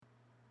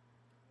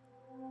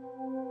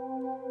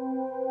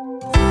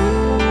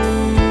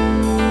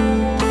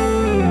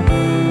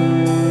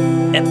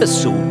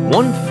episode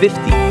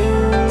 150.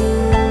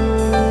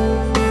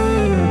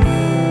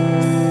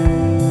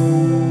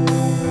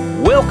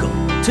 Welcome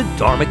to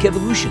Dharmic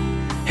Evolution.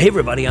 Hey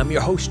everybody, I'm your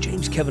host,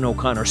 James Kevin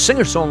O'Connor,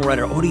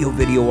 singer-songwriter,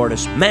 audio-video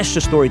artist,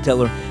 master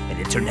storyteller, and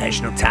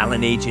international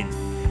talent agent.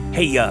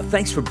 Hey,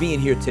 thanks for being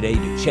here today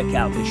to check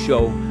out the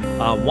show.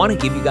 I want to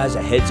give you guys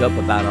a heads up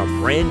about our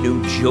brand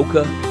new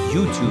Joka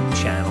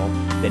YouTube channel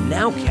that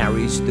now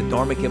carries the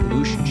Dharmic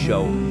Evolution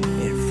show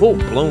in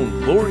full-blown,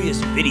 glorious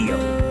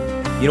video.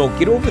 You know,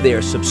 get over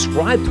there,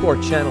 subscribe to our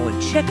channel,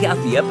 and check out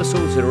the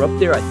episodes that are up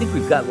there. I think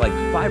we've got like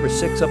 5 or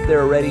 6 up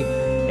there already,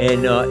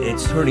 and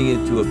it's turning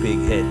into a big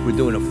hit. We're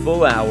doing a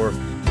full hour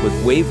with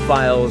WAV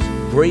files,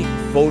 great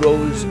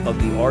photos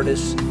of the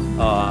artists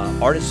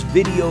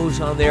videos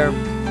on there.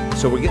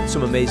 So we're getting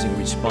some amazing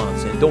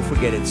response. And don't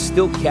forget, it's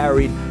still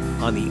carried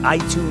on the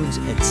iTunes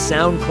and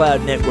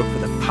SoundCloud network for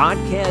the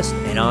podcast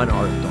and on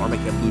our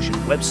Dharmic Evolution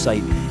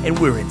website. And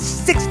we're in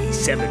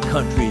 67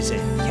 countries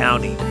and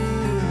counting.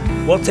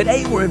 Well,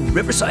 today we're in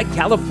Riverside,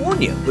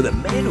 California with a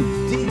man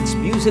who digs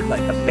music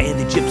like the Band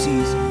of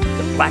Gypsies,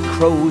 the Black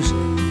Crows,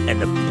 and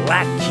the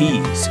Black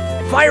Keys.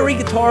 Fiery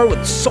guitar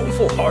with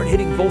soulful,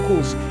 hard-hitting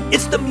vocals.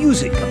 It's the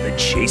music of the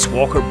Chase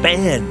Walker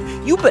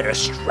Band. You better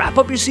strap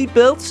up your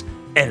seatbelts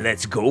and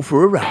let's go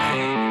for a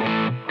ride.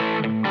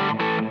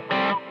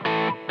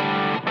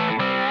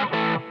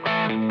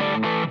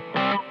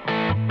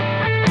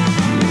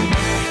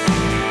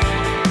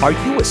 Are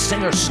you a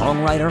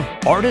singer-songwriter,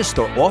 artist,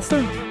 or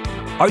author?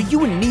 Are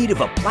you in need of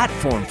a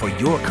platform for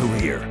your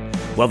career?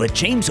 Well, the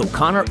James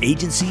O'Connor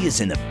Agency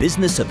is in the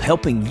business of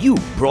helping you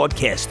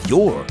broadcast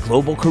your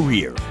global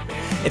career.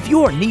 If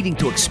you are needing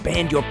to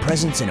expand your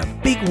presence in a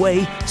big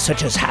way,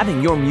 such as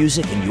having your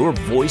music and your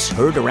voice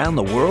heard around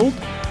the world,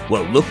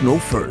 well, look no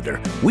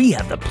further. We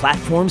have the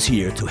platforms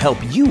here to help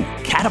you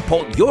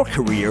catapult your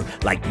career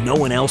like no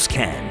one else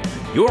can.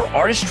 Your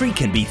artistry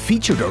can be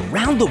featured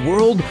around the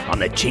world on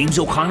the James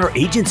O'Connor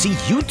Agency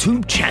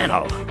YouTube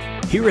channel.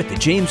 Here at the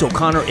James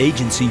O'Connor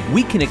Agency,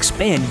 we can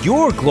expand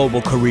your global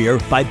career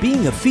by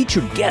being a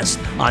featured guest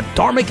on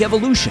Dharmic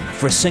Evolution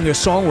for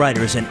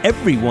singer-songwriters and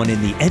everyone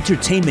in the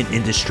entertainment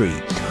industry.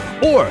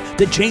 Or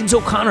The James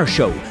O'Connor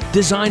Show,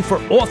 designed for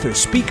authors,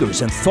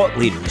 speakers, and thought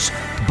leaders.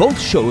 Both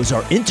shows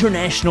are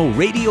international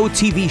radio,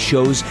 TV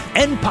shows,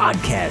 and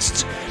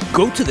podcasts.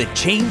 Go to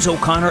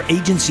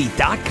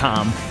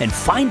thejamesO'ConnorAgency.com and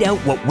find out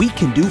what we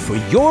can do for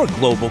your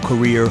global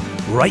career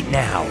right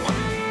now.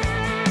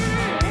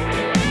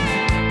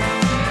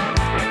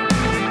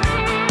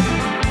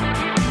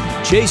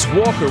 Chase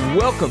Walker,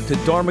 welcome to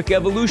Dharmic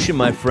Evolution,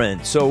 my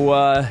friend. So,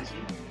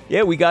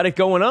 yeah, we got it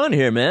going on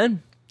here,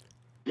 man.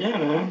 Yeah,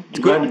 man.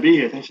 I'm glad to be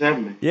here. Thanks for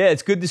having me. Yeah,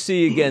 it's good to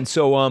see you again.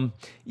 So,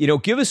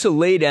 give us a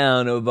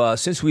laydown of,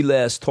 since we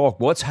last talked,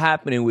 what's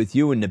happening with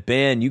you and the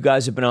band. You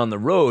guys have been on the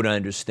road, I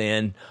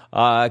understand.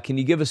 Can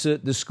you give us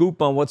the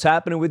scoop on what's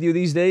happening with you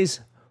these days?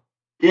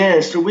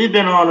 Yeah, so we've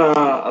been on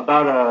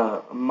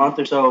about a month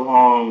or so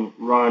long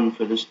run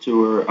for this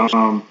tour.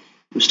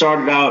 We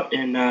started out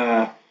in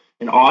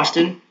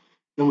Austin,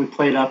 then we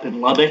played up in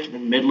Lubbock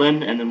and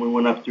Midland, and then we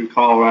went up through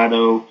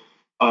Colorado,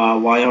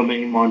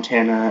 Wyoming,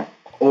 Montana,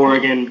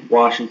 Oregon,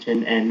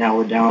 Washington, and now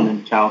we're down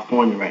in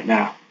California right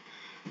now.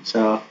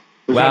 So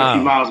we've got a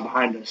few miles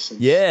behind us.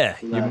 Yeah,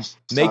 you're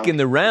making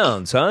the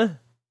rounds, huh?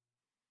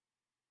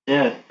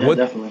 Yeah,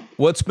 definitely.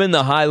 What's been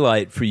the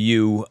highlight for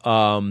you,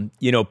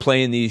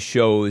 playing these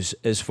shows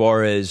as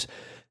far as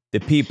the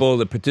people,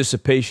 the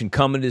participation,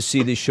 coming to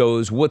see the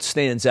shows? What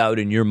stands out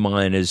in your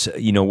mind as,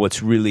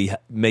 what's really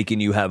making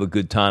you have a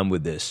good time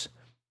with this?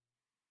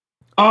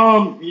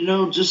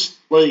 Just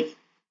like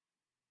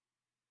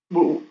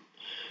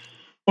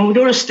when we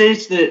go to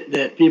states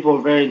that people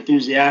are very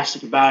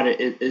enthusiastic about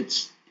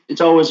it's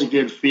always a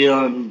good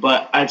feeling.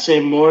 But I'd say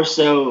more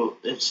so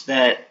it's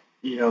that,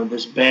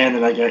 this band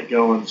that I got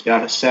going has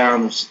got a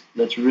sound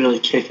that's really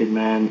kicking,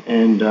 man.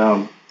 And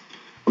I'm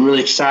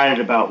really excited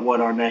about what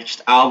our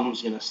next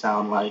album's going to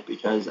sound like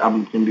because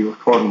I'm going to be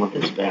recording with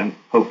this band,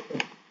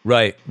 hopefully.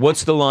 Right.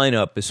 What's the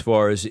lineup as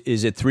far as,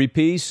 is it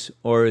 3-piece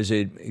or is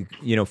it,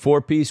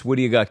 4-piece? What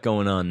do you got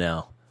going on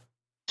now?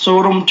 So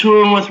what I'm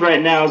touring with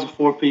right now is a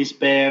 4-piece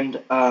band.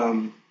 2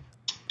 of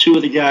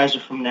the guys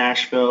are from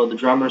Nashville. The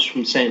drummer's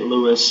from St.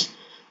 Louis.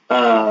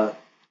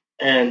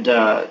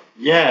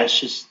 It's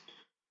just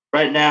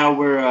right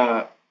now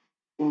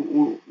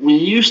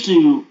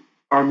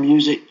our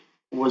music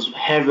was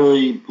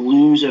heavily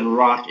blues and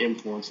rock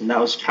influenced, and that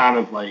was kind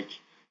of like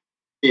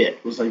it.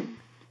 It was like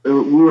we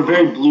were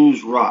very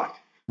blues rock.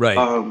 Right.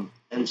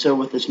 And so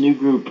with this new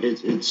group,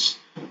 it's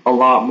a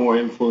lot more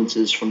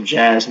influences from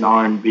jazz and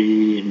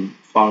R&B and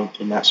funk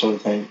and that sort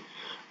of thing.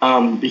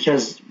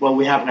 Because,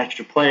 we have an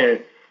extra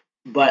player,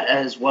 but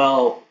as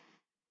well,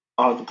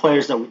 the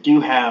players that we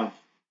do have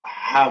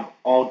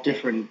all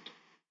different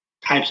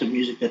types of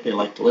music that they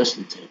like to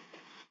listen to,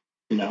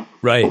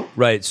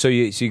 Right. So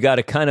you got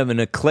a kind of an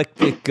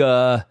eclectic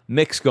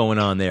mix going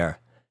on there.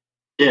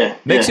 Yeah.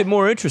 Makes it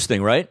more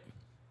interesting, right?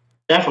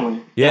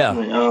 Definitely. Yeah.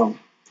 Definitely.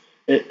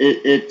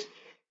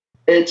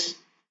 It's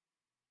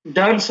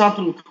done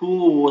something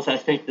cool with, I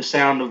think, the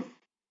sound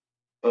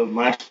of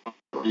my song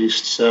at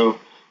least. So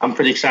I'm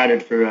pretty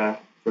excited for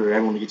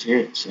everyone to get to hear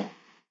it. So.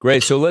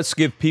 Great. So let's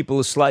give people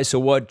a slice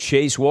of what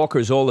Chase Walker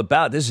is all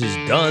about. This is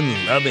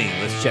Done Loving.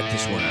 Let's check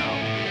this one out.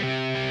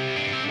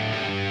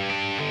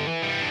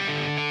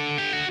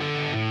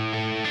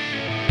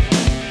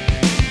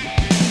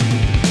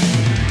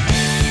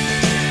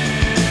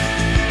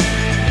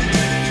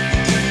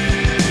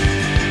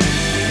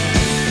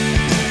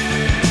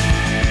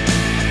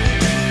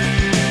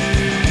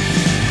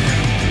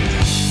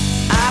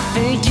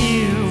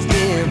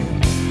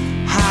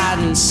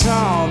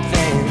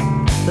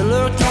 Something. The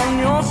look on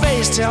your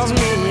face tells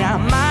me I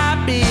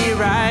might be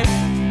right.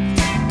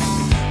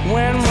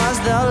 When was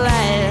the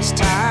last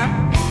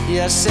time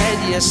you said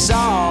you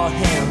saw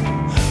him?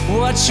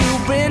 What you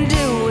been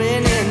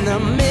doing in the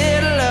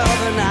middle of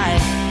the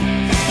night?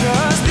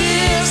 'Cause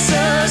this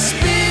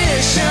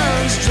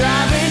suspicion's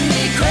driving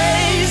me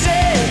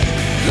crazy.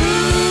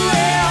 Who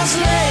else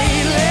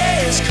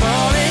lately is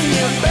calling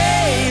you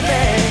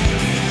baby?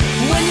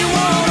 When you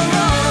wanna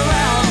run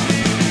around,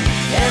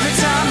 every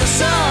time the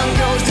sun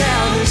goes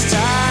down, this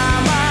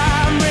time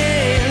I'm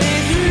really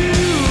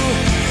through.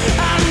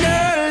 I'm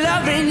done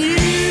loving you.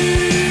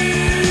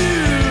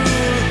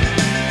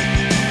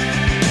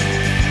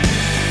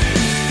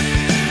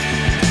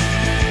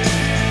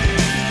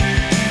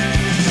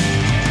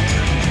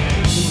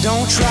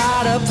 Don't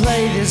try to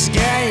play this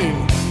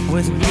game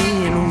with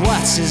me and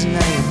what's his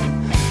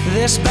name.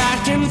 This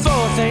back and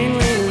forth ain't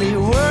really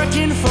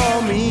working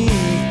for me.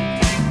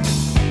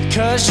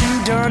 'Cause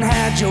you done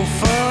had your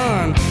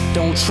fun,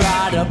 don't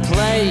try to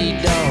play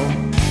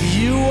dumb.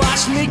 You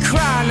watch me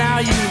cry, now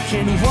you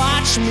can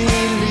watch me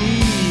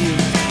leave.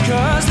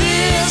 'Cause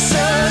this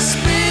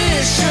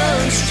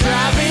suspicion's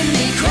driving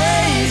me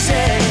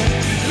crazy.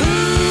 Who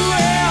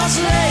else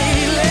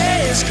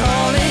lately is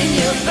calling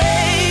you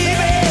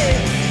baby?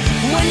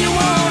 When you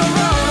wanna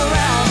run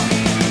around,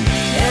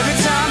 every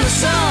time the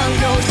sun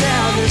goes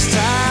down, this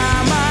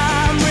time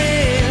I'm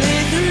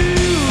really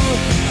through.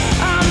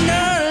 I'm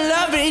not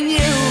loving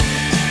you.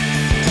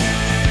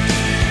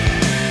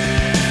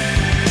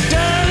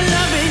 Done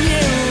loving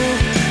you.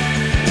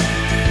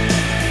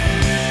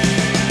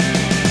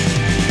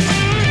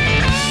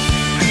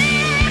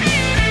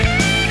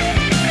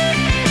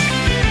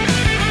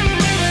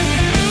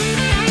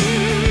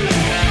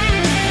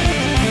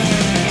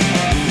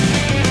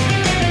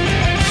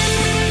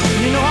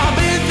 You know I've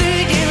been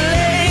thinking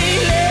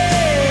lately,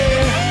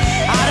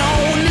 I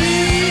don't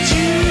need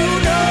you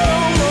no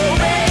more,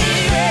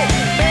 baby,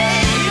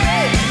 baby,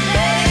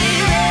 baby.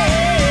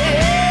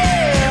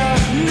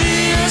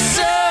 This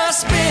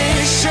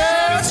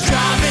suspicion's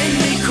driving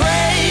me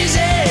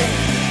crazy.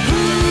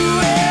 Who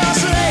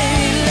else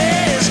lately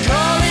is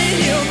calling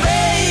you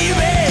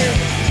baby?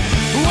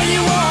 When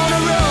you wanna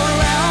run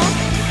around,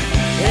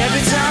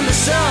 every time the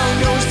sun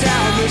goes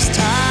down, this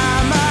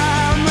time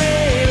I'm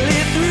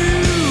really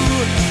through.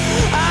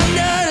 I'm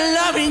not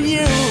loving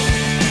you.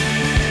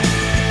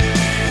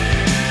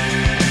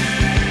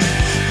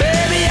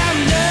 Baby, I'm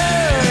done.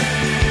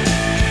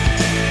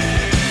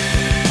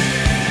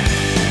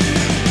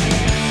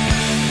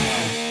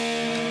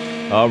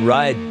 All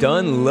right,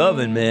 Done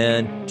Loving,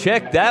 man.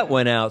 Check that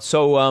one out.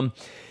 So,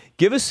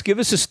 give us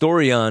a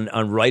story on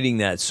writing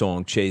that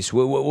song, Chase.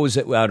 What was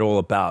it all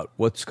about?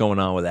 What's going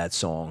on with that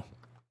song?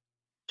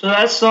 So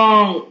that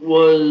song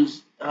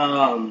was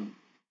kind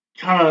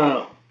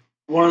of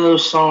one of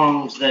those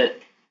songs that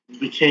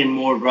became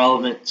more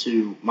relevant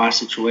to my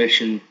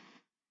situation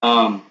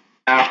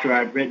after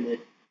I'd written it,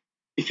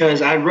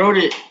 because I wrote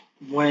it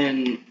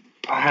when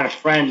I had a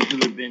friend who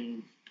had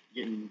been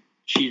getting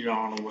cheated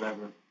on or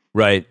whatever.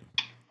 Right.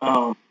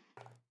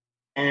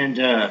 And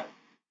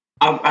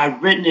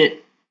I've written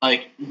it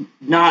like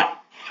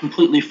not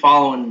completely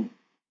following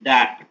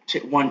that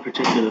one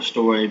particular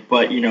story,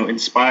 but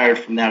inspired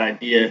from that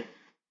idea.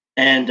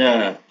 And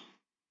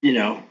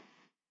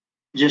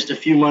just a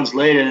few months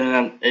later,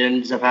 and it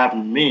ends up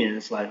happening to me, and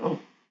it's like, oh,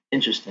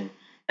 interesting.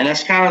 And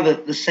that's kind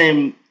of the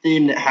same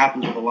theme that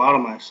happens with a lot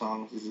of my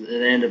songs. Is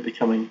they end up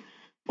becoming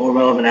more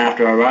relevant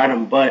after I write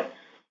them. But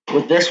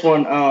with this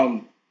one,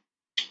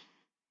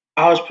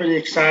 I was pretty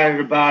excited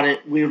about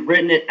it. We had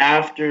written it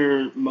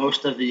after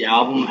most of the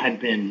album had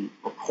been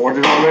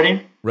recorded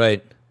already.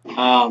 Right.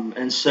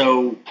 And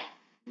so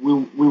we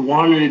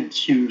wanted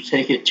to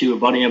take it to a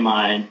buddy of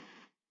mine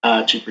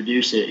to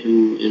produce it,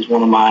 who is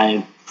one of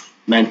my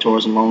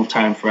mentors and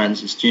longtime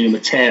friends, is Gino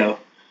Mateo,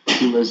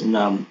 who lives in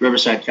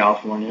Riverside,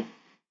 California.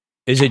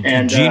 Is it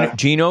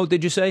Gino,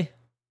 did you say?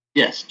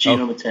 Yes,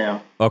 Gino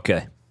Mateo.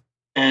 Okay.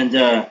 And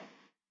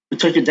we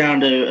took it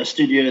down to a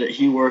studio that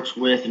he works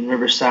with in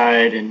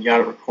Riverside and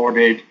got it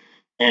recorded.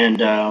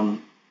 And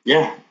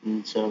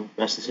and so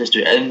rest is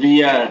history. And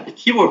the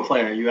keyboard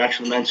player you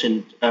actually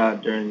mentioned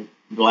during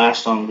the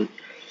last song,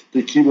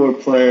 the keyboard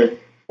player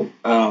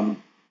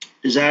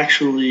is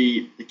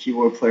actually the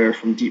keyboard player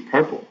from Deep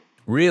Purple.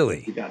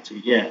 Really? We got to,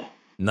 yeah.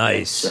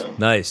 Nice, yeah, so,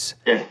 nice.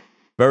 Yeah.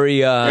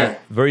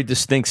 Very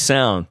distinct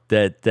sound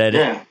that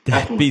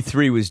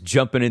B3 was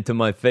jumping into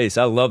my face.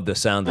 I love the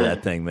sound of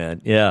that thing,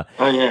 man. Yeah.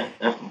 Oh yeah,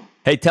 definitely.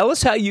 Hey, tell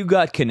us how you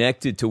got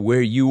connected to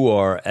where you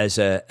are as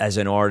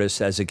an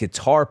artist, as a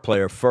guitar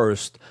player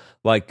first.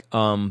 Like,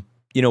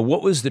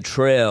 what was the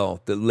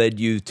trail that led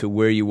you to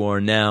where you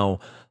are now?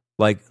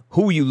 Like,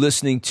 who were you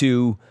listening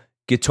to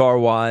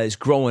guitar-wise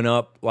growing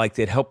up, like,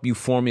 that helped you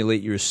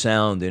formulate your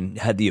sound and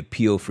had the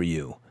appeal for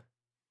you?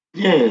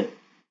 Yeah.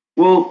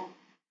 Well,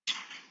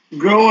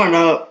 growing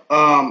up,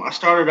 I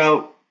started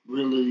out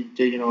really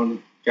digging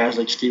on guys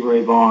like Stevie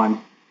Ray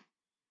Vaughan,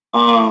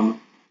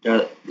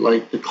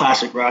 like the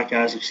classic rock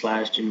guys like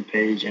Slash, Jimmy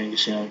Page,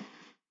 Angus Young,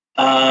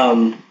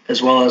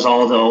 as well as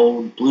all the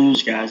old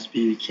blues guys,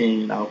 B.B.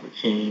 King and Albert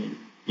King,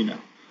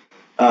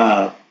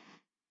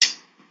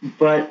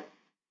 But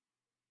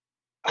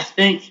I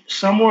think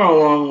somewhere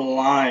along the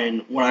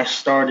line, when I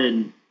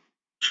started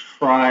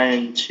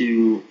trying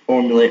to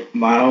formulate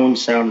my own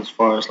sound as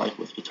far as like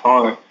with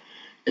guitar,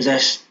 is I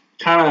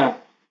kind of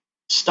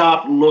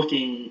stopped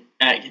looking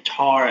at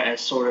guitar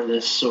as sort of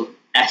a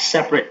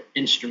separate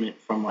instrument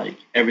from like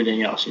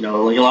everything else. Like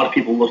a lot of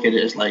people look at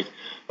it as like,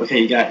 okay,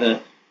 you got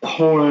the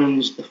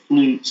horns, the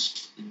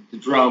flutes, the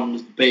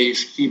drums, the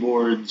bass,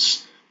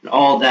 keyboards, and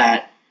all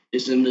that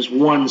is in this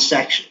one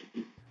section.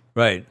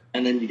 Right.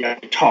 And then you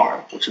got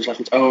guitar, which is like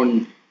its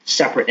own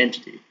separate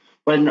entity.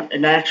 But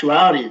in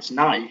actuality, it's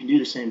not. You can do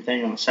the same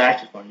thing on the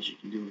saxophone as you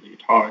can do with the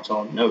guitar. It's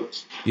all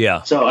notes.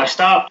 Yeah. So I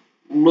stopped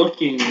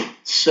looking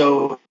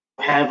so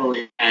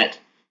heavily at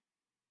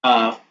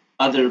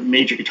other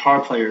major guitar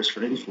players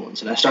for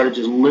influence, and I started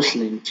just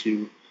listening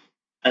to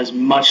as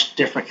much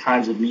different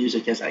kinds of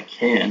music as I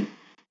can,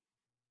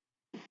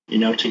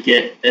 to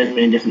get as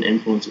many different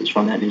influences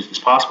from that music as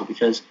possible,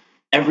 because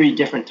every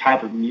different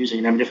type of music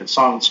and every different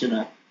song is going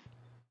to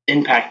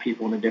impact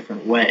people in a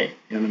different way.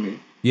 You know what I mean?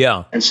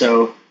 Yeah. And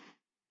so,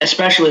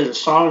 especially as a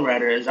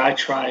songwriter, as I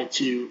try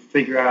to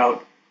figure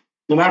out,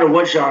 no matter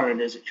what genre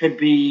it is, it could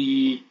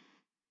be,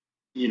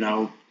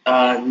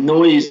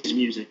 noise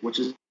music, which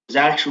is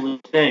actually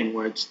a thing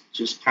where it's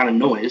just kind of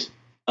noise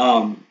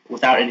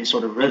without any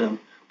sort of rhythm,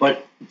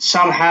 but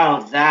somehow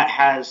that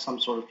has some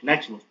sort of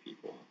connection with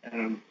people.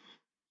 And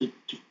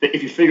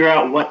if you figure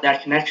out what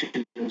that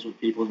connection is with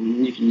people,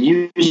 then you can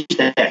use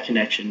that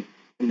connection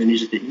in the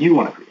music that you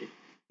want to create.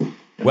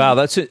 Wow,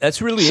 that's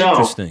really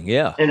interesting.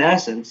 Yeah. In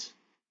essence,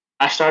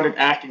 I started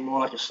acting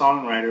more like a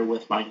songwriter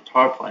with my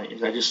guitar playing.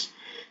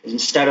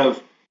 Instead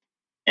of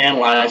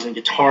analyzing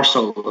guitar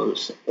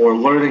solos or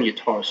learning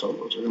guitar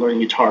solos or learning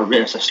guitar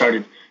riffs, I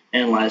started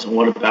analyzing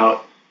what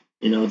about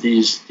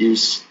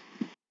these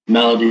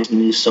melodies and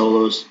these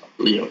solos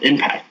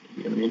impact me.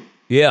 You know what I mean?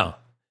 Yeah.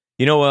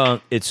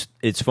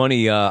 It's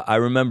funny. I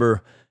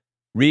remember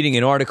reading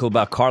an article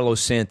about Carlos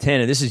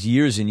Santana. This is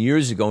years and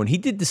years ago, and he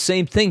did the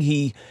same thing.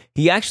 He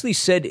actually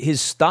said his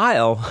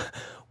style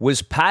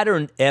was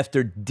patterned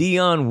after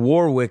Dionne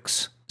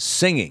Warwick's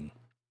singing.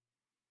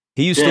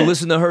 He used to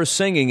listen to her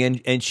singing,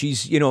 and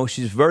she's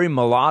very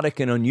melodic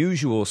and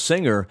unusual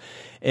singer,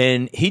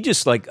 and he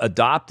just like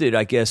adopted,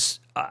 I guess,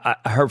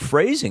 her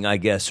phrasing, I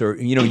guess, or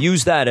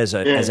use that as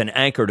an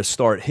anchor to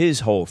start his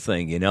whole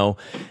thing,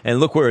 and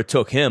look where it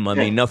took him. I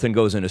mean, nothing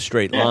goes in a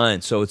straight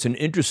line, so it's an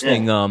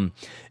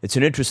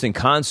interesting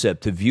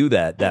concept to view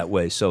that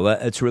way. So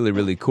that's really,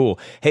 really cool.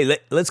 Hey,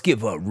 let's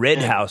give Red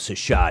House a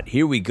shot.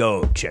 Here we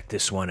go. Check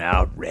this one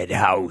out, Red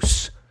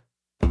House.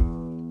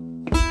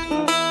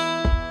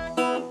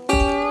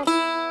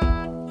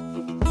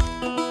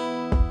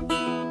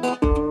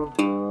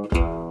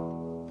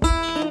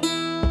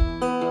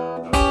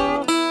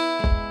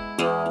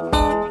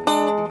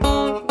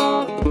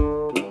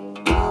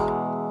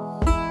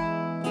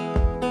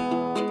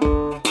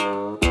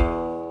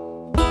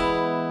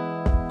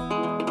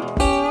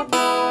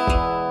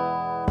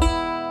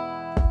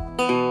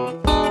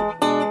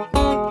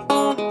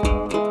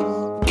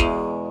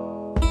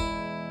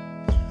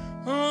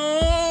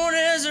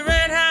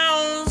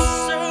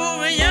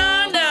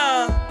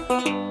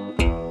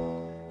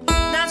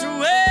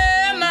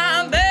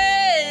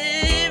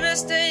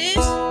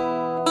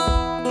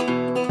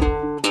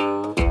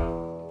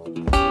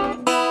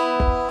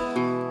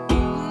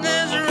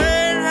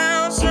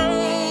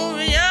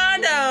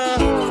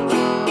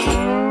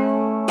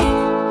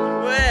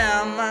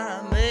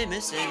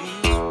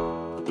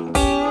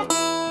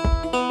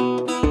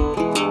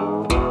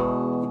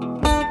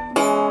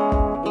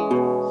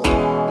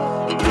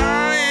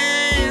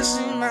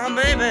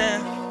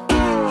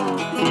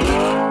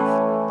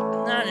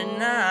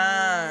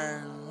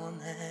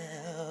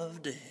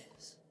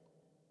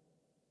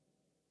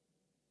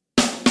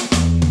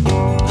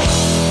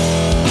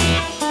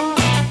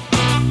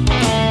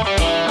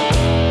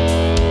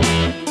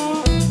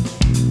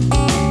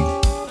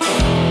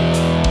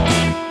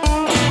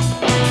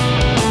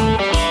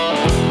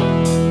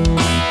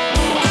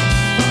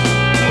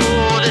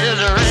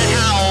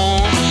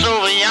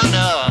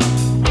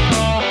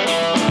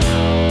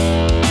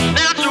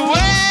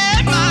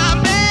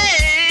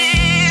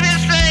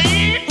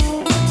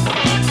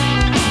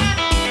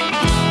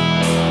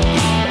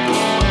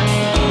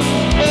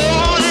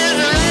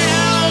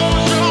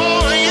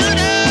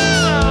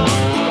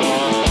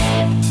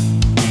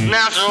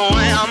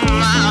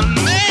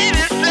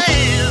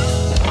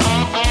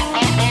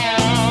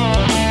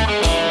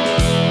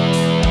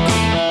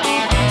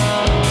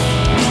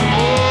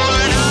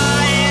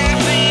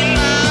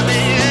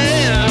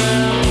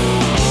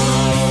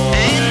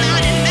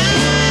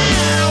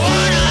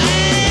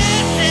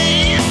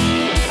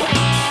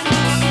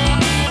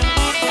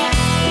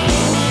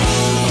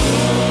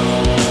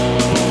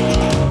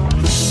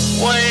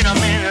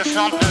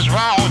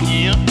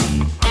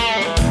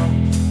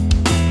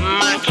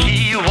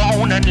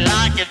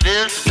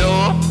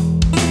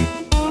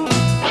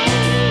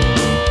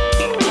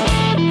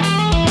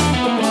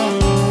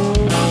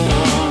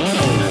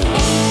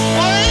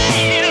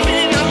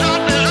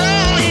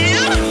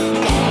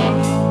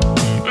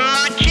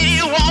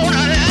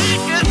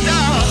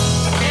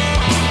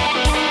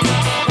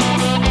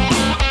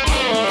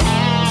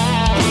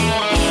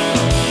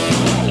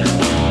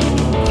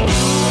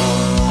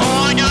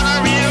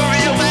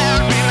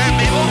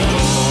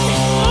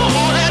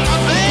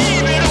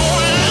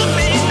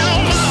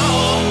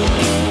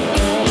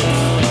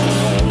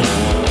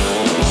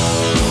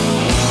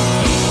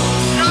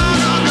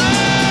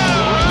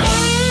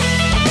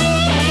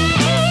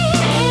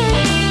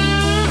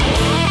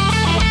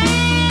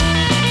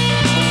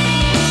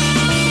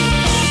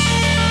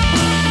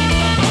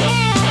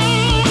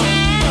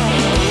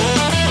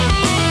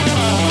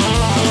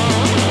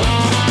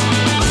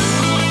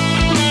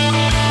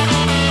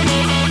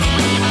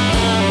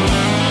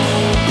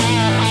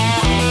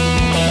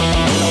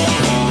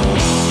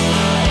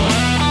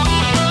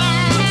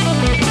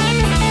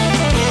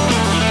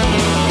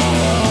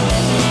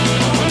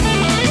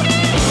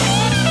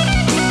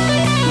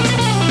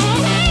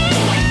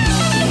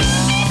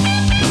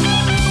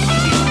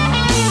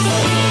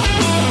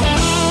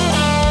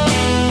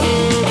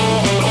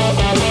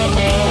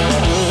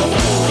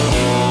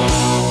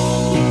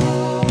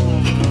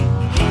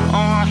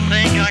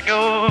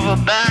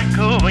 back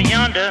over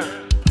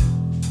yonder,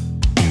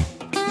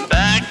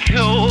 back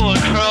over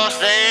across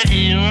that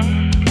hill.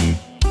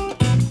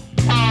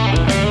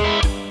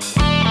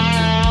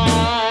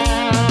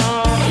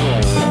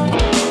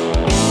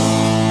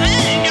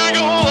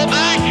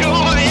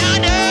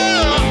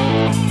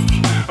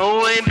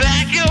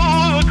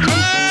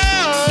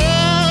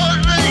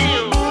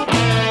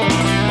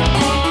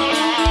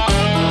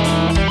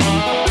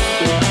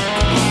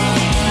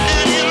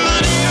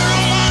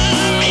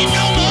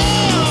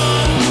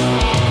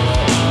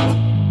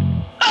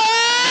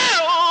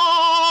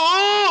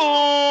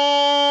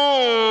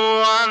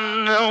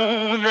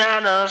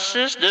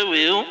 Sister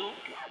will.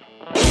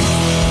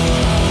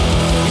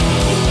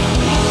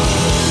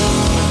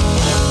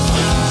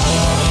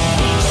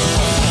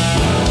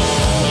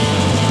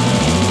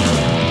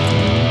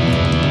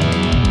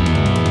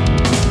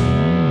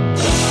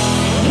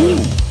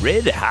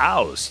 Red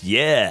House,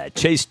 yeah.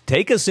 Chase,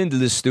 take us into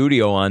the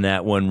studio on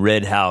that one,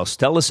 Red House.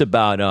 Tell us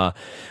about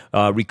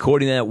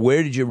recording that.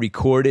 Where did you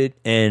record it,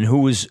 and who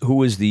was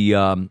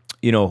the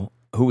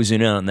who was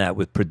in on that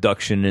with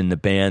production and the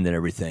band and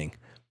everything?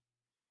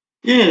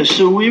 Yeah,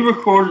 so we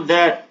recorded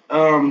that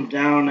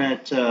down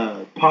at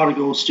Pot of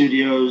Gold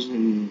Studios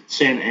in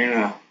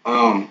Santa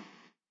Ana,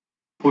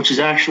 which is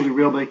actually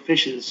Real Big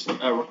Fish's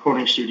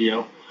recording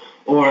studio,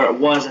 or it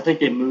was. I think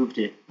they moved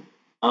it.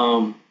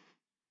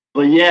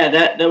 But yeah,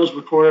 that was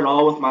recorded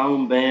all with my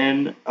own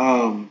band.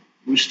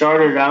 We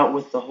started out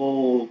with the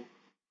whole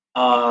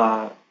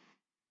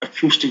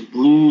acoustic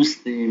blues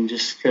theme,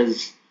 just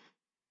because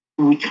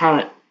we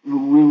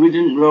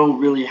didn't know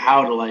really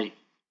how to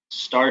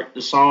start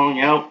the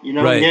song out,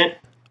 yet.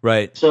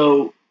 Right.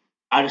 So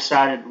I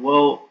decided,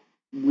 well,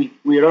 we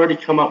had already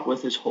come up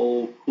with this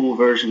whole cool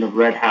version of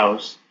Red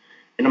House,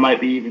 and it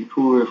might be even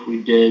cooler if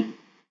we did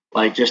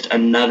just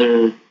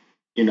another,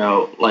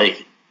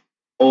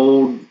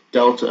 old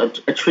Delta,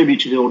 a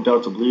tribute to the old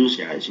Delta blues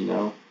guys,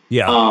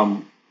 Yeah.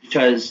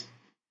 Because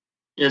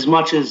as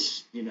much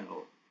as, the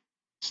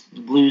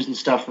blues and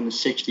stuff from the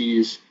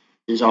 60s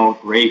is all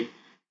great,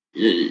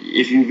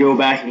 if you go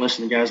back and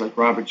listen to guys like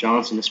Robert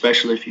Johnson,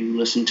 especially if you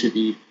listen to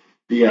the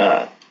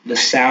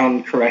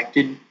sound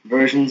corrected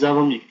versions of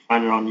them, you can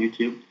find it on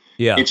YouTube.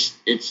 Yeah,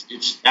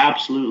 it's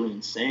absolutely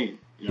insane.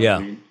 Yeah,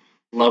 what I mean?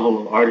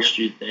 Level of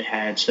artistry that they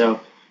had. So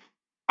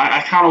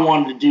I kind of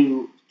wanted to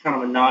do kind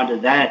of a nod to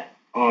that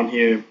on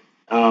here,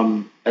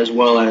 as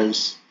well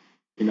as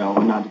a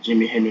nod to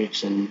Jimi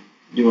Hendrix and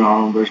doing our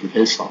own version of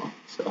his song.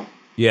 So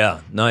yeah,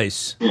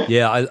 nice.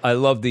 Yeah, I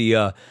love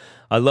the.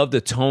 I love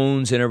the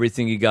tones and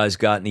everything you guys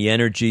got and the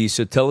energy.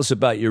 So tell us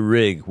about your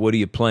rig. What are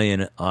you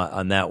playing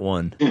on that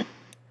one?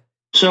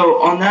 So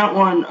on that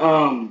one,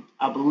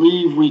 I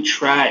believe we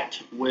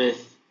tracked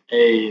with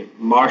a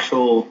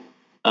Marshall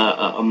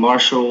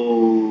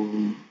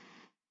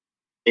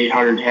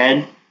 800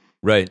 head.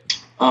 Right.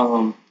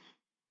 And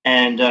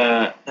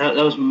that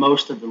was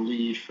most of the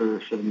lead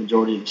for the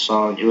majority of the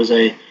song. It was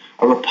a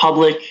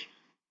Republic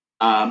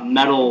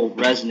metal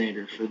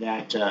resonator for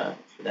that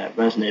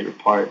resonator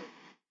part.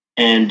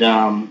 And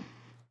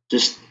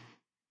just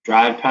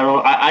drive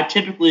pedal. I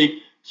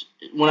typically,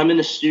 when I'm in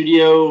the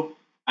studio,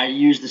 I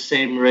use the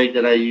same rig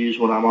that I use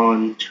when I'm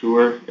on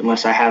tour,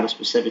 unless I have a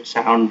specific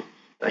sound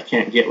that I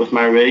can't get with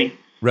my rig.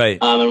 Right.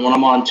 And when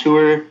I'm on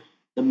tour,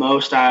 the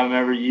most I'm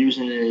ever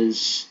using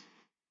is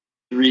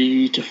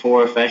 3 to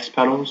 4 effects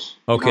pedals.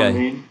 Okay. You know what I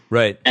mean?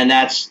 Right. And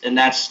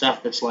that's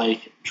stuff that's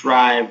like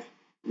drive,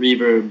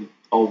 reverb,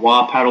 a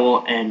wah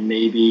pedal, and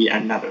maybe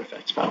another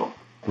effects pedal.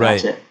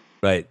 Right. That's it.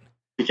 Right.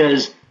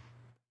 Because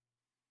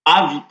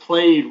I've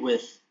played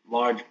with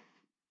large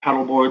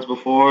pedal boards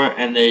before,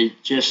 and they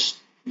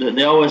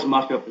always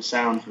muck up the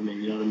sound for me.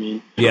 You know what I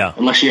mean? Yeah.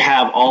 Unless you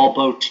have all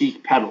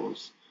boutique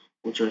pedals,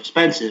 which are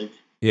expensive.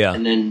 Yeah.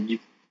 And then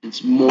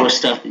it's more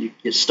stuff that you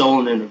get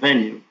stolen in a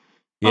venue.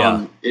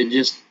 Yeah. It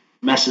just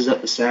messes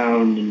up the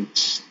sound,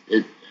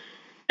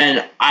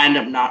 and I end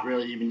up not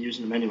really even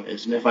using them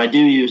anyways. And if I do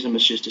use them,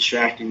 it's just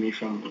distracting me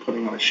from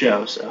putting on a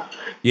show. So.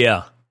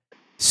 Yeah.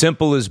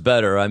 Simple is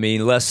better. I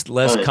mean, less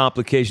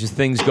complications.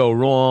 Things go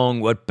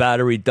wrong. What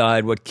battery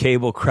died? What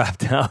cable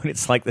crapped out?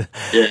 It's like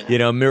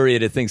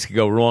myriad of things could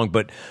go wrong.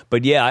 But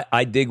yeah,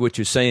 I dig what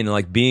you're saying.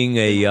 Like being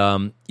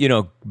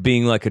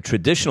being like a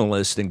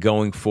traditionalist and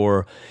going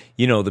for,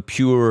 the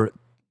pure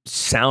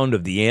sound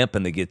of the amp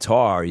and the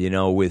guitar.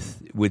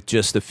 With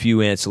just a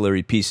few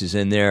ancillary pieces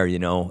in there.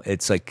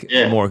 It's like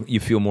more. You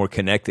feel more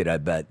connected. I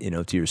bet.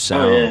 To your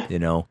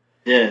sound.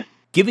 Yeah.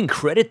 Giving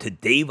credit to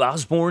Dave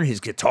Osborne, his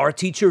guitar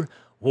teacher.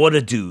 What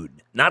a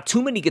dude. Not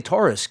too many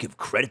guitarists give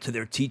credit to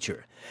their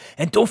teacher.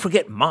 And don't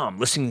forget Mom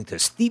listening to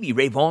Stevie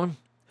Ray Vaughan.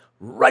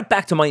 Right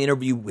back to my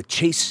interview with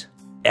Chase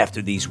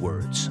after these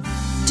words.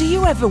 Do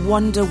you ever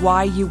wonder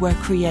why you were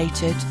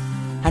created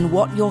and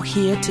what you're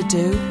here to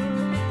do?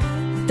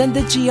 Then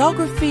the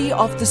geography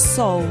of the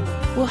soul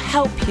will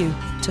help you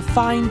to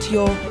find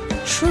your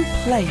true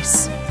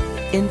place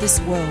in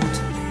this world.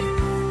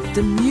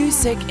 The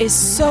music is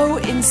so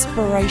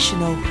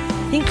inspirational,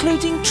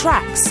 including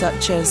tracks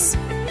such as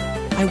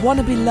I Want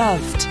to Be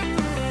Loved,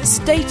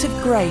 State of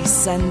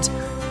Grace and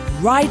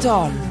Ride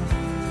On.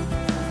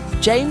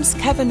 James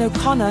Kevin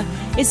O'Connor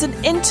is an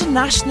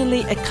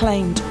internationally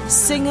acclaimed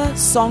singer,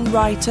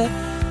 songwriter,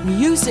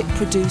 music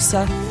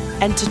producer,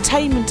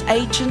 entertainment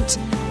agent,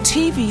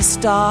 TV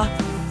star,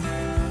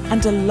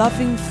 and a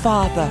loving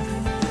father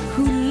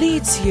who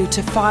leads you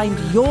to find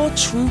your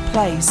true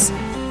place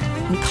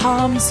and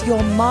calms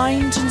your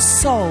mind and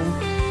soul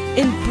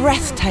in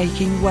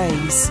breathtaking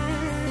ways.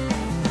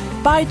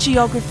 Buy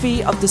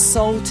Geography of the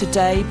Soul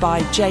today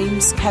by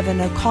James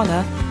Kevin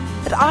O'Connor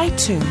at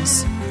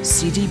iTunes,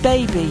 CD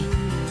Baby,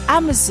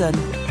 Amazon,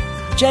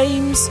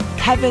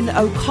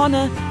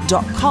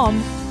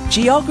 jameskevino'connor.com.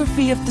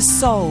 Geography of the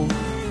Soul,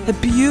 a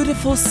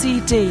beautiful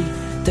CD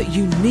that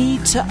you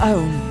need to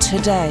own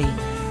today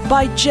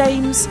by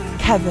James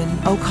Kevin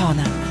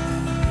O'Connor.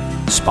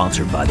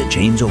 Sponsored by the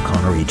James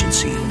O'Connor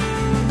Agency.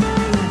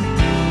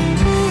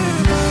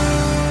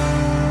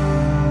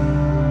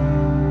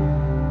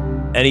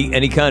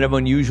 Any kind of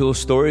unusual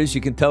stories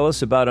you can tell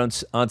us about on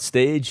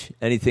stage?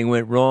 Anything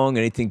went wrong?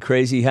 Anything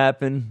crazy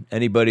happened?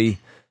 Anybody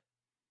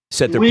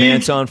set their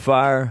pants on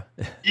fire?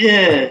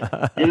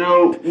 Yeah.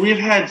 We've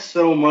had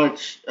so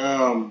much.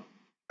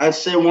 I'd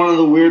say one of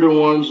the weirder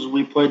ones was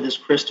we played this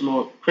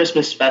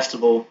Christmas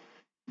festival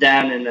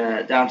down in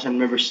downtown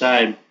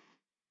Riverside.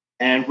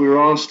 And we were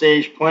on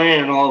stage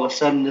playing, and all of a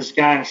sudden this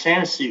guy in a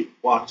Santa suit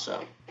walks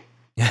up.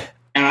 And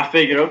I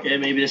figured, okay,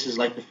 maybe this is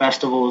like the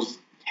festivals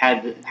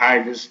had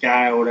hired this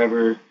guy or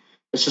whatever.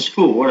 This is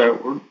cool,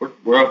 whatever.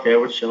 We're okay,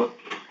 we're chilling.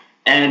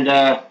 And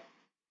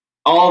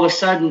all of a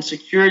sudden,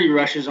 security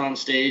rushes on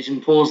stage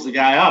and pulls the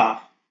guy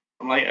off.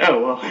 I'm like,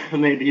 oh, well,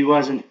 maybe he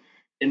wasn't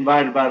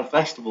invited by the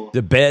festival.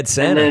 The bad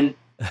Santa. And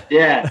then,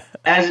 yeah,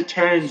 as it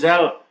turns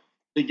out,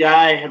 the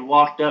guy had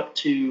walked up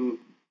to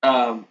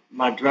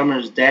my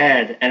drummer's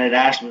dad and had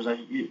asked him, was like,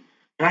 can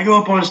I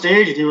go up on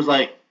stage? And he was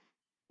like,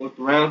 looked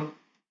around,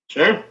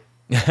 sure.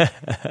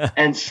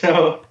 And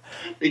so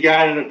the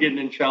guy ended up getting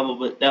in trouble,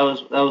 but that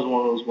was one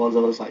of those ones I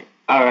was like,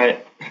 all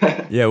right.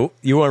 Yeah,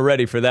 you weren't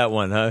ready for that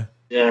one, huh?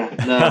 Yeah,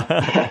 no.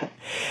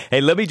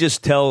 Hey, let me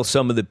just tell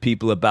some of the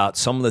people about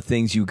some of the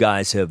things you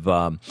guys have,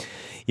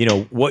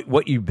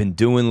 what you've been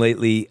doing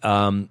lately.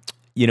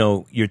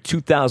 Your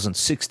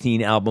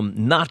 2016 album,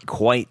 Not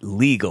Quite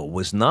Legal,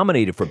 was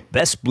nominated for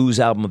Best Blues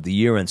Album of the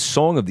Year and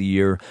Song of the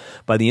Year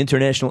by the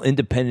International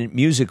Independent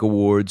Music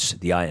Awards,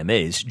 the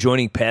IMAs,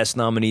 joining past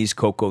nominees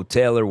Coco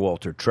Taylor,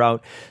 Walter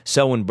Trout,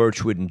 Selwyn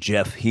Birchwood, and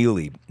Jeff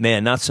Healey.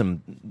 Man, not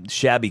some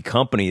shabby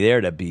company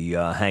there to be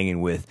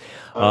hanging with.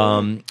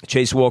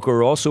 Chase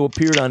Walker also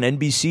appeared on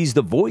NBC's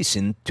The Voice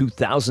in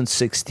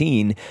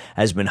 2016,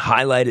 has been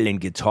highlighted in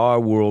Guitar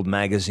World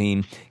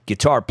Magazine,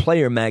 Guitar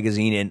Player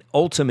Magazine, and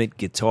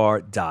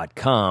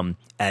UltimateGuitar.com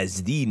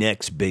as the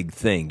next big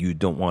thing. You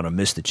don't want to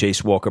miss the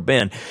Chase Walker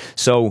Band.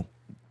 So,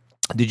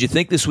 did you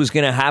think this was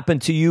going to happen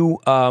to you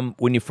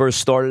when you first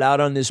started out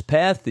on this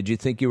path? Did you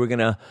think you were going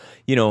to,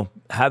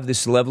 have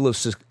this level of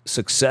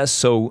success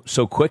so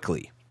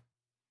quickly?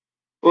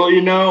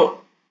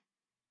 Well,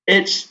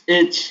 it's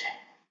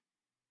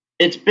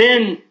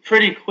been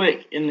pretty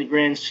quick in the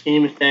grand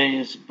scheme of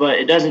things, but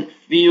it doesn't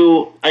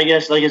feel, I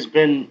guess, like it's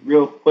been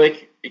real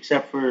quick,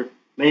 except for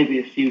maybe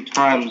a few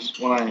times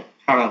when I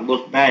kind of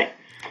look back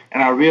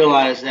and I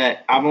realize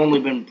that I've only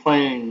been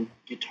playing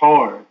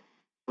guitar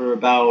for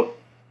about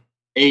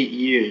 8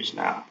 years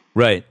now.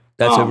 Right.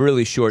 That's a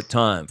really short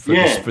time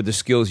for the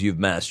skills you've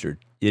mastered,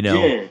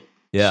 Yeah.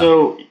 Yeah.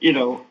 So,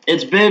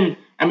 it's been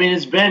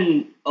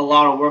a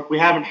lot of work. We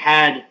haven't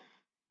had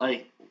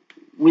a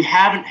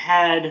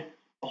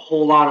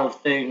whole lot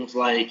of things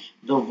like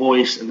The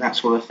Voice and that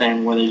sort of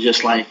thing where they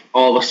just like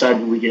all of a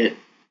sudden we get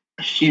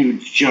a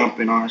huge jump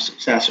in our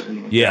success or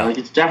anything like that. Like,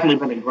 it's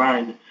definitely been a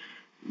grind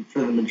for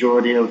the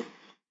majority of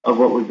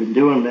what we've been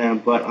doing, man.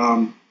 But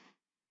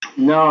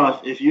no,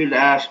 if you'd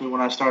asked me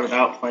when I started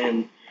out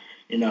playing,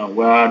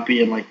 where I'd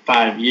be in like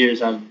 5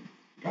 years, I'd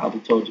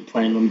probably told you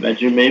playing in the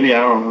bedroom, maybe,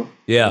 I don't know.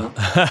 Yeah.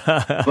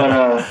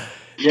 But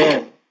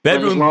yeah.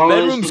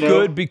 Bedroom's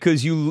good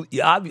because you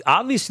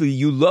obviously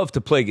you love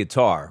to play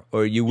guitar,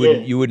 or you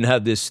wouldn't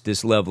have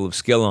this level of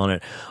skill on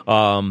it.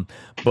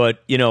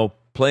 But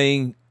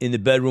playing in the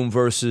bedroom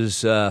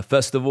versus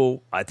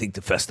festival, I think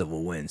the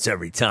festival wins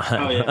every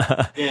time. Oh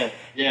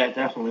yeah,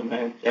 definitely,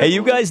 man. Definitely. Hey,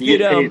 you guys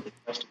you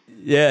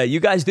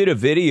guys did a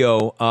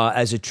video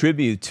as a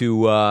tribute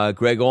to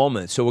Greg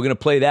Allman, so we're gonna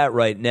play that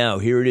right now.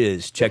 Here it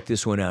is. Check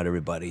this one out,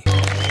 everybody.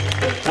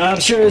 I'm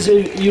sure as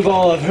you've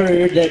all have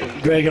heard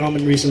that Greg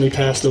Allman recently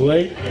passed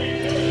away.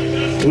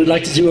 We'd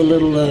like to do a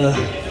little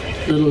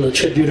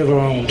tribute of our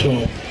own to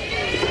him.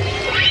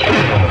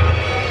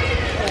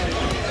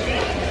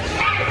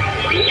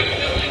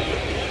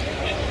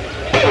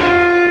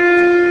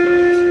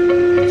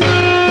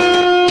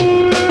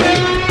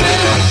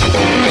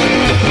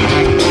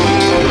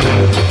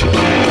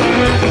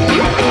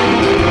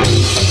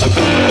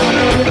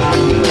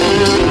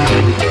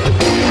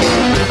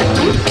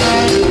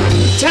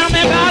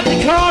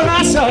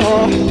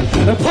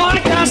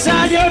 Parked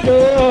outside your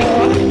door.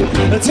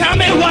 Tell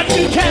me what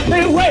you kept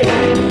me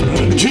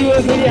waiting 2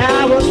 or 3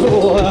 hours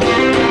floor.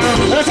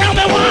 Tell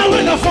me why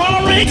when the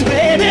phone rings,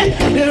 baby,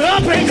 you're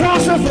up and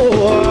across the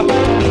floor.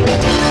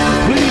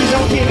 Please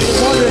don't keep me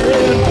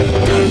wondering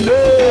no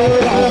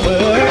longer.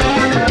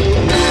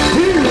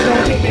 Please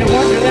don't keep me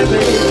wondering,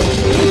 baby,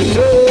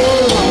 no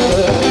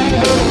longer.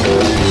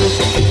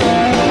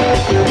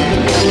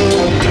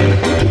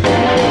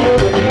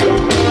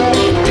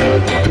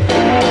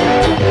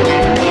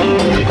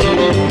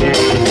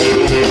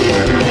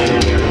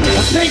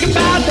 Think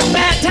about the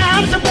bad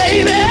times,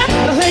 baby.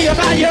 Think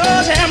about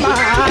yours and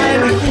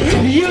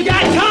mine. You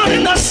got caught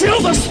in the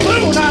silver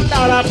spoon. I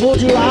thought I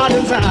pulled you out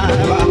in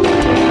time.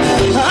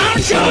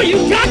 I'm sure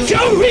you got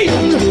your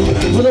reasons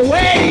for the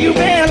way you've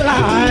been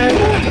lying.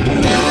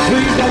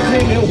 Please don't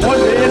make me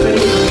wondering, baby.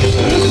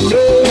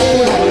 No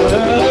longer.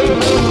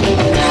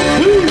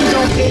 Please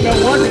don't make me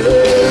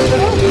wondering.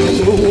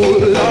 No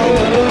longer.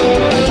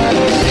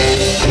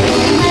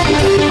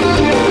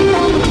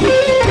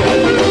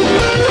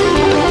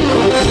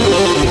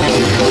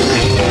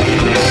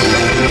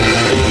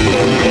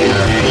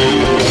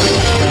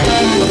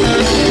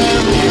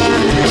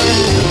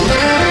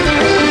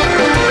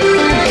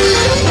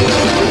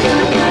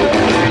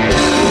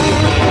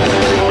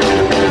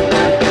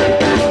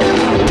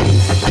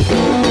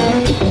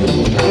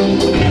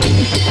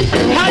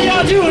 How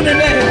y'all doing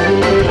today?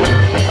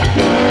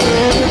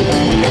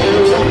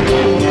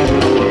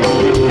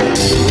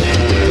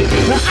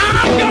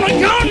 I'm gonna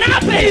go now,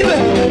 baby.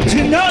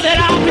 You know that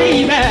I'll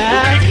be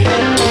back.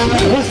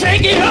 Well,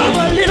 take it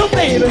over, little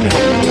baby.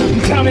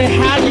 Tell me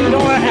how you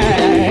gonna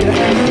act.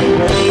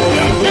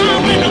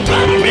 Down in the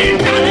buttery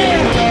valley,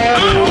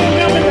 I don't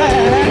remember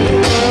that.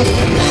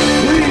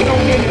 Please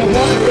don't get me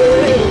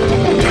wondering.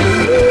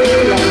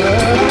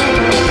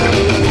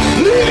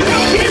 Please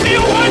don't get me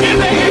wondering,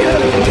 baby.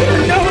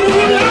 No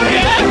longer.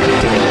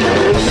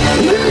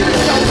 Please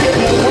don't get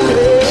me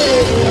wondering.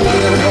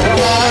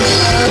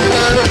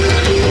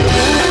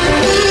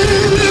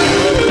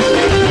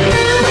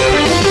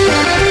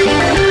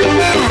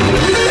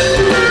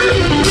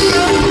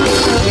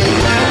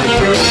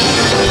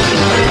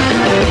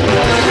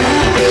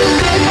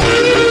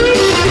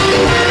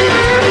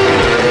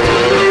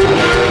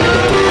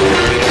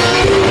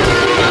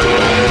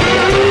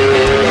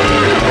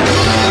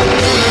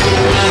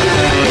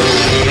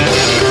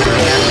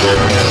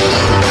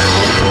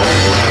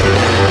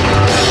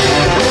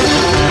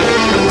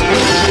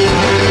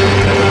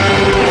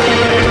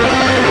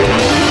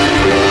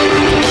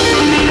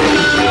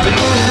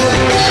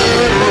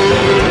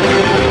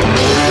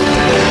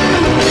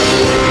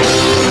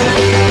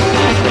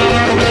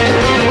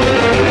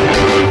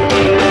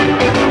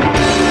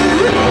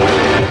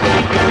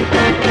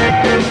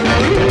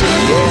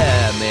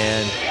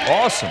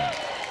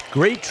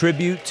 Great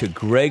tribute to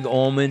Greg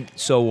Allman.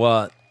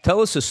 So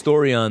tell us a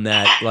story on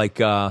that. Like,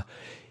 tell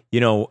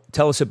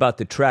us about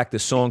the track, the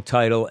song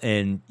title,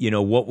 and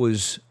what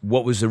was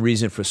the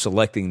reason for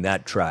selecting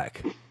that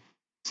track?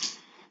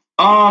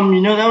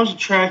 That was a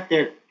track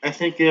that I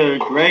think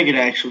Greg had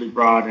actually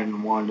brought in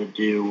and wanted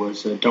to do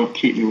was "Don't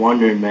Keep Me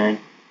Wondering, Man."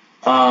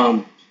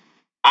 I'd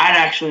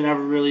actually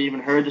never really even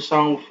heard the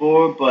song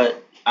before,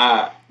 but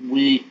when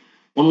we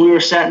were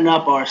setting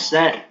up our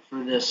set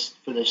for this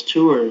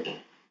tour,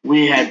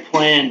 we had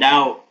planned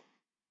out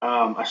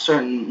a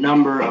certain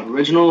number of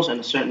originals and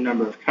a certain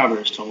number of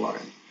covers to learn.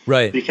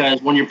 Right.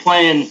 Because when you're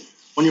playing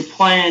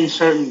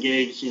certain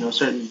gigs,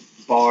 certain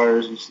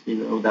bars,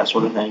 that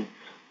sort of thing,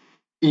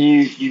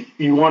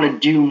 you want to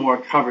do more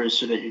covers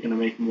so that you're going to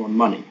make more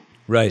money.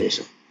 Right.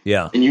 Basically.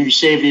 Yeah. And you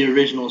save the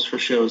originals for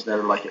shows that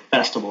are like at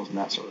festivals and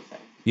that sort of thing.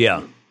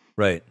 Yeah.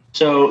 Right.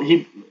 So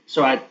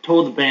I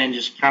told the band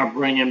just kind of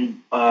bring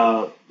in,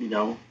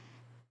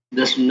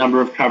 this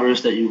number of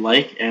covers that you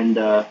like, and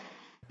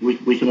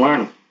we can learn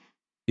them.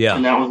 Yeah.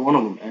 And that was one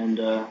of them. And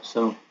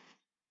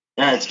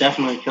it's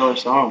definitely a killer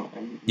song.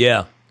 And,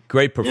 yeah.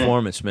 Great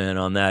performance, man,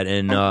 on that.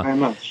 And thank you very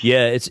much.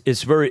 Yeah,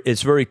 it's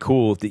very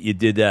cool that you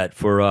did that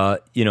for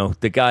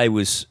the guy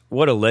was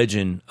what a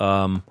legend.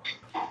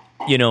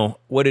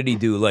 What did he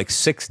do? Like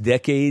 6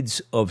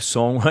 decades of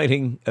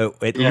songwriting,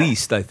 at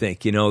least, I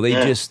think.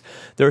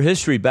 Their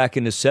history back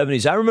in the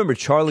 70s. I remember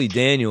Charlie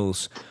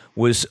Daniels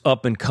was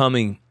up and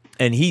coming,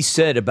 and he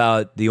said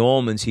about the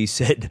Allmans, he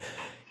said,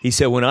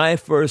 when I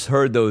first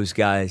heard those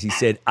guys, he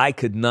said, I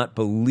could not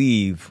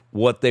believe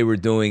what they were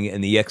doing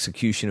and the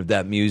execution of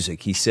that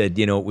music. He said,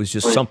 it was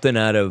just something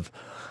out of,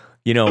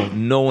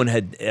 no one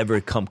had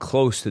ever come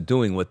close to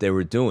doing what they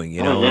were doing,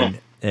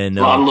 and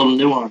a lot of little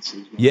nuances.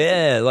 Man.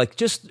 Yeah, like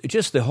just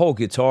the whole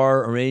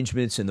guitar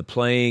arrangements and the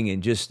playing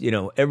and just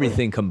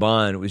everything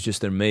combined. It was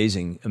just an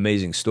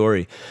amazing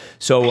story.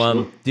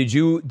 So, did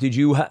you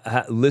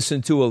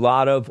listen to a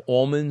lot of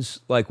Allmans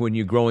like when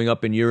you're growing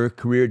up in your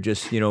career?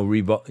 Just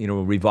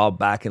revolve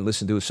back and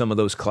listen to some of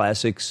those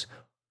classics.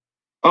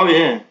 Oh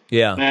yeah,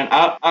 yeah, man.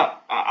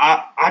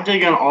 I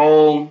dig on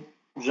all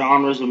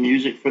genres of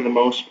music for the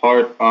most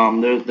part.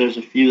 There's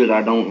a few that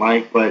I don't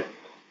like, but.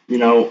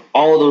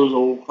 All of those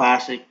old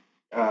classic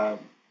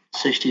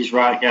 60s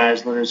rock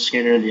guys, Leonard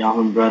Skinner, the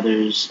Allman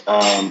Brothers,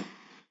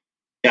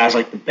 guys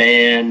like the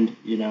band,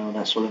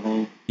 that sort of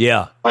thing.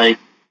 Yeah. Like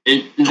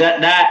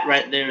that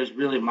right there is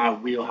really my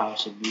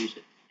wheelhouse of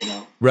music,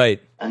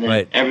 Right. And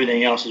then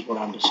everything else is what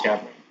I'm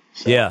discovering.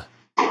 So, yeah.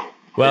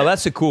 Well,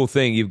 that's a cool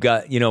thing. You've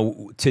got,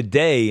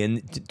 today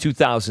in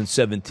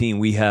 2017,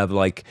 we have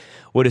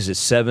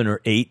 7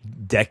 or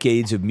 8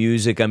 decades of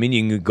music. I mean,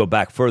 you can go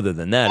back further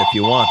than that if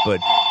you want, but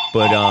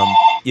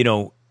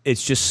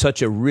it's just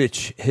such a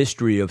rich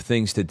history of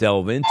things to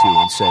delve into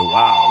and say,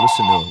 wow,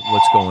 listen to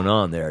what's going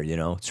on there.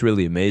 It's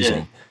really amazing.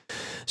 Yeah.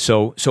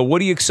 So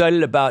what are you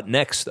excited about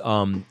next?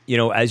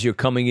 As you're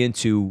coming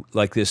into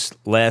this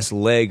last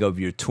leg of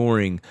your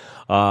touring,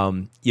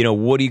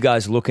 what are you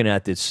guys looking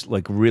at that's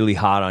really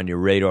hot on your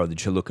radar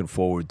that you're looking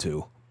forward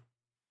to?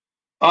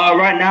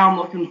 Right now I'm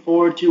looking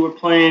forward to, we're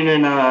playing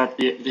in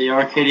the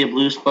Arcadia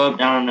Blues Club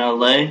down in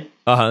LA.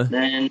 Uh-huh.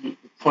 Then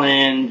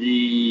playing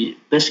the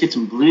Biscuits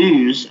and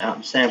Blues out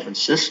in San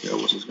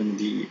Francisco, which is going to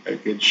be a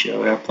good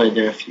show. I've played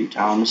there a few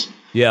times.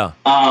 Yeah.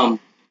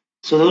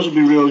 So those would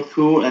be really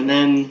cool. And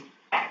then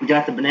we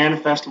got the Banana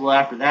Festival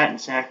after that in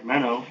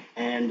Sacramento,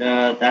 and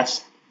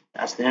that's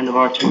the end of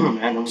our tour,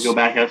 man. Then we go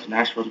back out to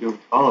Nashville to go to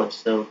college.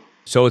 So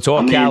it's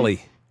all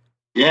Cali.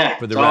 Yeah,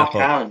 for the it's wrap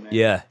all Cali, man.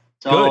 Yeah,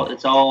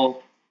 it's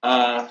all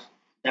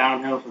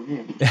downhill from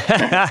here.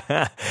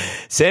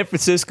 San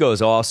Francisco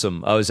is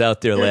awesome. I was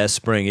out there last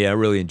spring. Yeah, I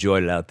really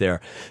enjoyed it out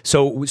there.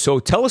 So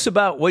tell us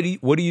about what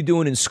are you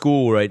doing in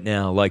school right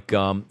now?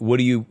 What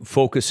are you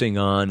focusing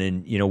on,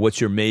 and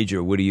what's your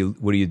major? What are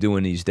you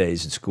doing these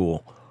days in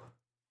school?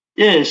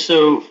 Yeah,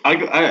 so I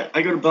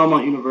go to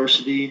Belmont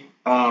University.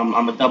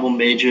 I'm a double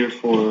major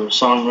for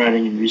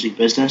songwriting and music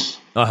business.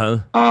 Uh-huh.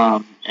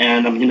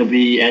 And I'm going to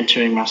be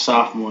entering my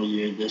sophomore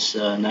year this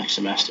next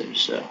semester.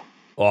 So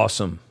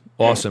awesome.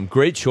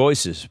 Great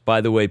choices, by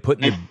the way.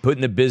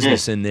 Putting the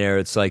business in there.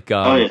 It's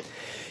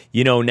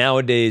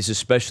nowadays,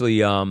 especially,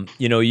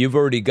 you've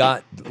already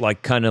got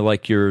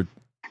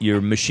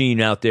your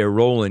machine out there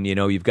rolling.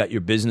 You've got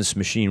your business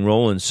machine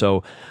rolling.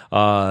 So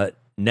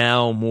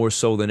now more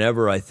so than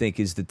ever, I think,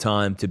 is the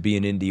time to be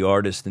an indie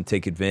artist and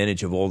take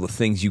advantage of all the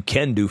things you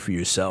can do for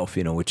yourself,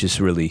 which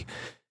is really,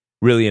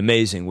 really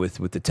amazing with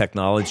the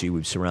technology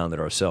we've surrounded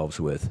ourselves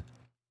with.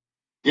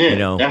 Yeah,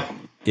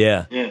 definitely.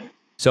 Yeah. Yeah.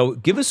 So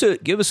give us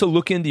a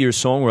look into your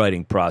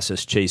songwriting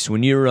process, Chase.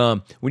 When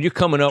you're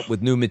coming up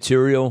with new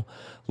material,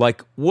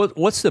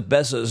 what's the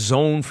best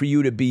zone for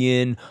you to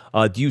be in?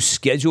 Do you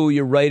schedule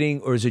your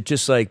writing, or is it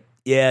just the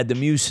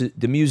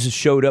muse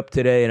showed up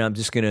today, and I'm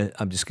just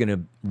gonna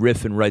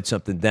riff and write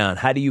something down?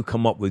 How do you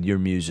come up with your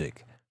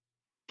music?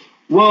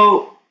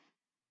 Well,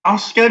 I'll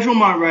schedule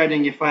my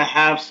writing if I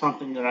have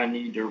something that I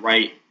need to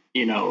write,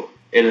 in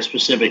a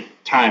specific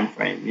time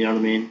frame. You know what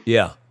I mean?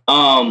 Yeah.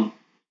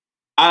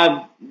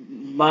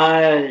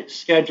 My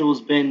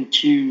schedule's been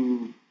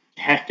too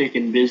hectic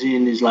and busy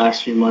in these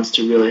last few months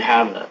to really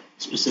have a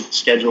specific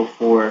schedule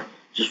for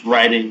just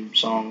writing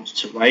songs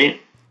to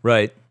write.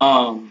 Right.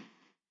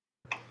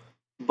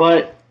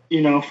 But,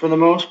 for the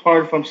most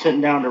part, if I'm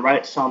sitting down to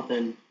write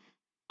something,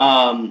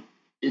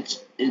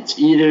 it's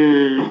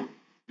either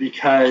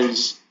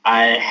because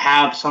I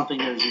have something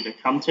that is either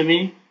come to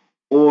me,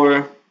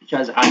 or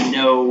because I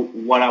know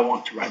what I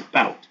want to write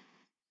about.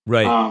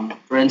 Right.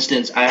 For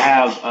instance, I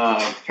have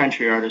a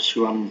country artist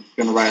who I'm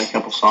going to write a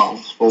couple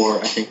songs for,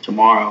 I think,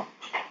 tomorrow.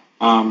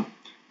 And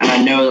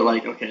I know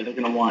that, they're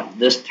going to want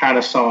this kind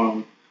of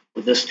song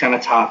with this kind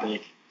of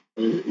topic,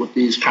 with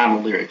these kind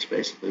of lyrics,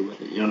 basically, with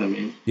it. You know what I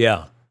mean?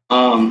 Yeah.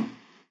 And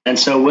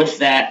so with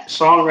that,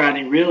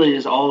 songwriting really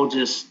is all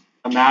just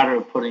a matter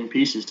of putting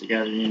pieces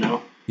together,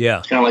 Yeah.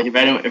 It's kind of if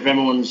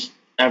everyone's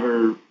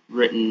ever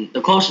written,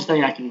 the closest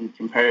thing I can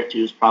compare it to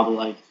is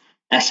probably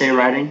essay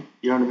writing.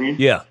 You know what I mean?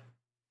 Yeah.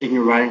 In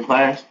your writing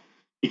class,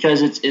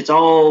 because it's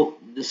all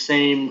the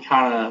same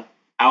kind of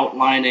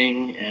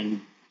outlining and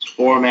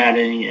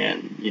formatting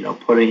and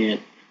putting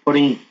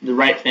the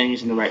right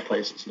things in the right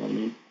places. You know what I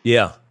mean?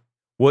 Yeah.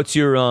 What's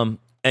your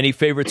any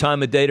favorite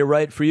time of day to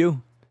write for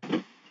you?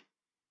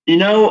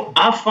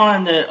 I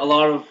find that a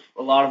lot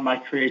of my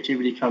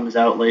creativity comes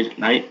out late at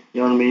night.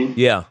 You know what I mean?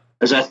 Yeah.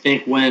 As I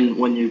think when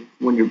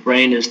your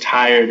brain is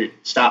tired, it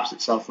stops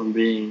itself from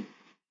being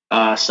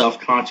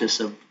self-conscious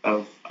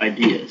of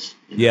ideas.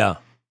 Yeah.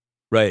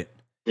 Right.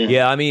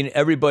 Yeah. I mean,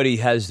 everybody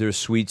has their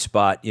sweet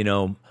spot,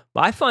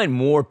 I find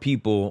more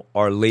people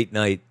are late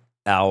night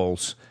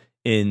owls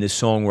in the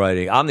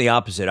songwriting. I'm the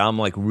opposite. I'm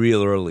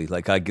real early.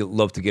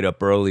 Love to get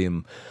up early,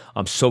 and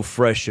I'm so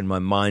fresh, and my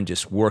mind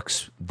just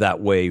works that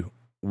way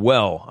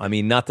well. I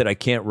mean, not that I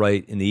can't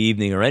write in the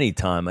evening or any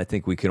time. I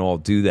think we can all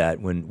do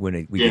that when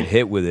we get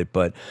hit with it.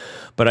 But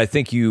I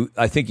think you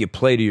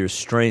play to your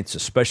strengths,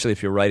 especially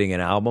if you're writing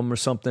an album or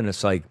something.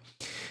 It's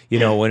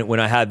when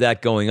I have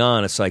that going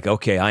on, it's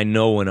okay, I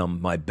know when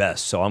I'm my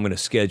best. So I'm going to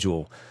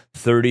schedule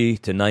 30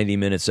 to 90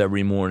 minutes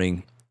every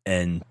morning,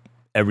 and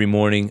every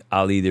morning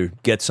I'll either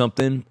get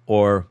something,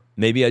 or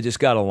maybe I just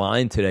got a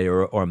line today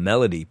or a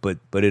melody, but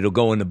it'll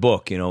go in the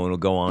book, it'll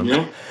go on,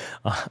 and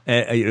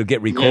it'll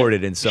get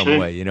recorded in some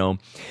way,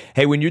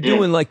 Hey, when you're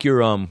doing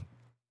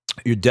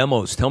your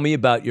demos. Tell me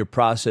about your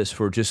process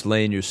for just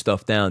laying your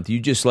stuff down. Do you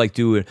just like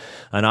do an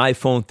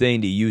iPhone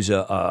thing? Do you use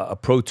a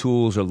Pro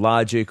Tools or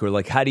Logic, or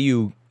like how do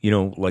you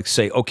like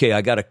say, okay,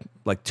 I got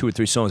like 2 or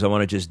 3 songs, I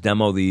want to just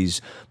demo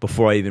these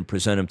before I even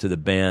present them to the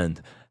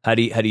band? How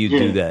do you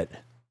do that?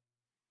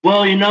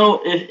 Well,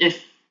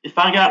 if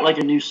I got like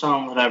a new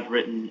song that I've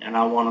written and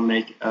I want to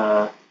make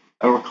a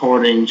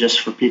recording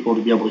just for people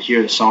to be able to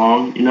hear the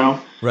song,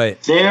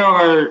 right? There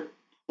are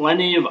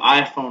plenty of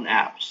iPhone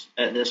apps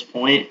at this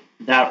point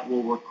that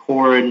will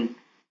record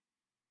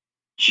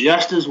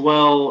just as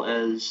well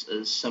as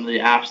some of the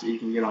apps that you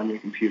can get on your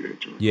computer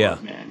to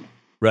record, man.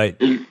 Right.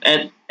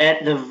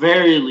 At the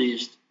very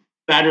least,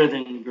 better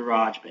than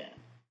GarageBand.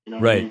 You know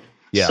what I mean?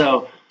 Yeah.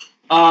 So,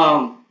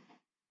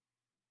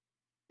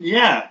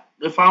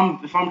 if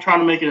I'm trying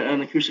to make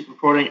an acoustic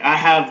recording, I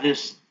have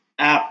this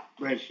app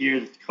right here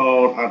that's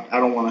called, I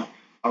don't want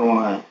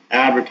to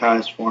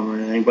advertise for them or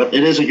anything, but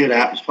it is a good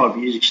app. It's called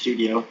Music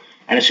Studio,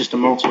 and it's just a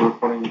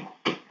multi-recording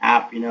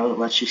app, that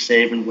lets you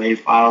save and WAV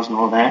files and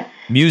all that.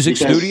 Music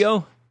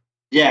Studio?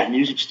 Yeah,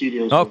 Music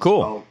Studio. Oh,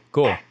 cool.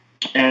 Cool.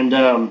 And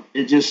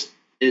it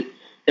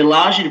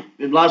allows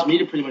me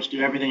to pretty much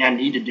do everything I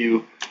need to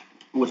do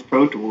with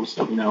Pro Tools,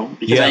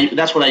 because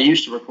that's what I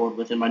used to record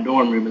with in my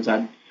dorm room, is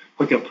I'd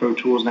hook up Pro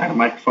Tools and I had a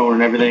microphone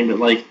and everything. But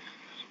like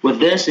with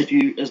this,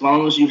 as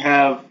long as you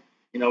have,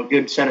 a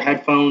good set of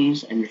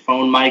headphones and your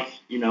phone mic,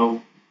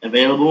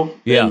 available,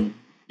 then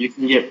you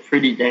can get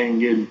pretty dang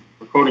good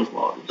recording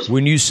quality.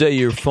 When you say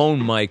your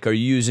phone mic, are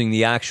you using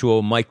the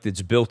actual mic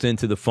that's built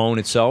into the phone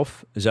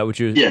itself? Is that what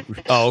you're? Yeah.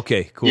 Oh,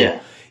 okay, cool.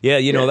 Yeah,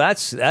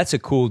 that's a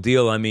cool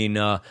deal. I mean,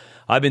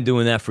 I've been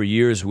doing that for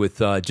years with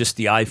just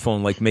the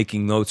iPhone, like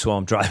making notes while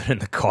I'm driving in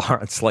the car.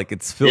 It's like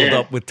it's filled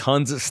up with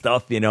tons of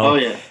stuff, Oh,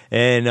 yeah.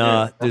 And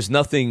there's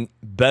nothing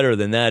better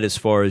than that as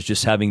far as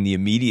just having the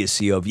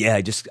immediacy of,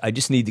 I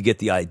just need to get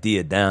the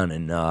idea down,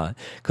 and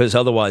because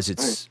otherwise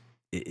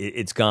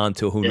it's gone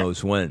till who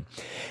knows when.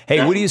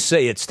 Hey, what do you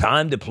say? It's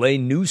time to play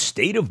New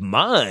State of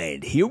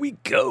Mind. Here we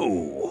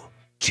go.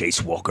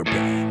 Chase Walker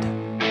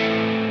Band.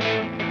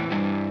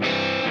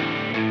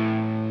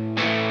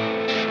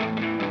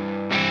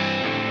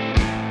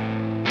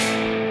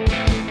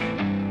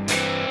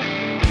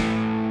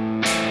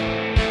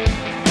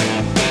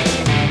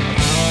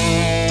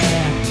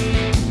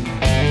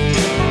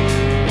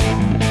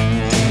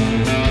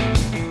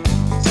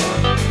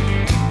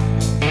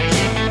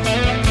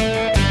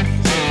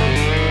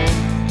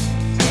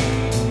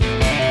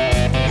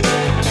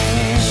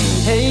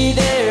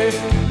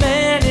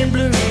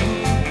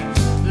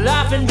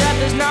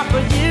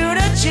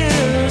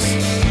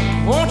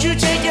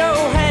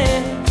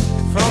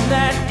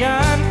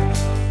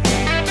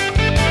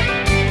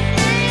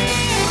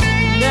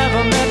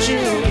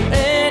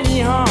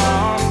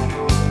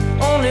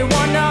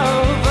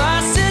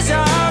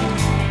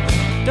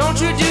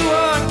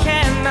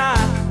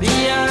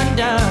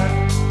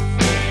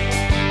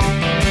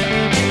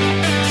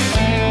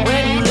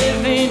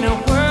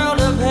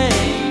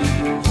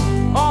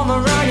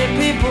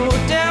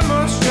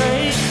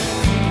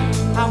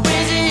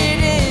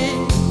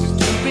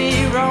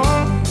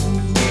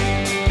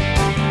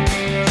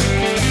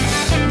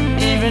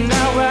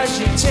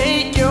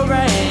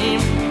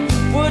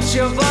 Which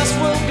of us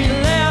will be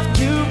left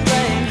to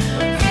blame?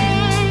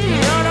 The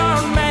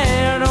unarmed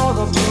man or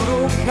the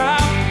brutal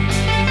cop?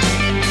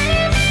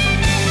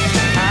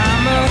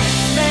 I'm a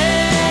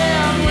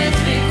man with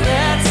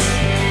regrets,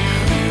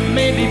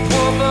 maybe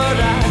poor, but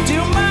I do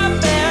my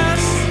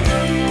best.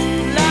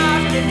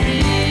 Life can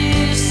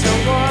be so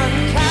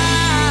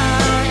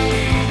unkind.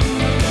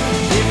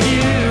 If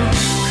you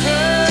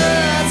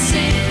could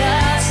see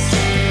past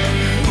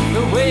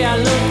the way I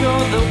look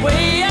or the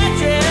way I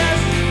dress,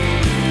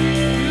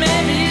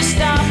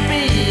 stop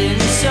being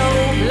so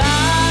blind.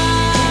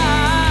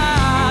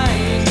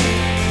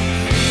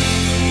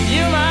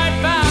 You might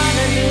find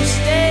a new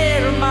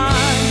state of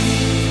mind.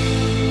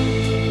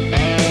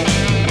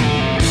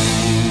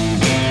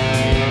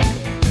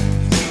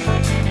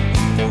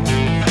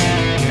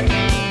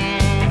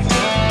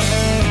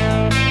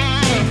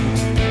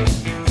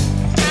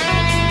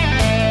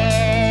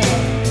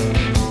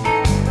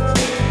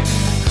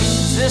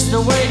 Is this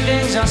the way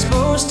things are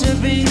supposed to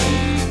be?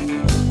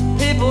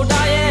 People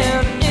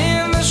dying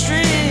in the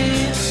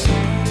streets.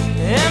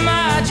 Am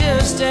I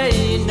just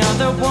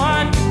another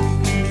one?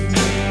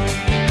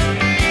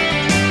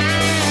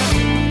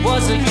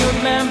 Was a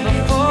good man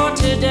before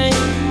today.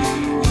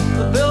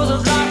 The bills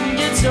of life can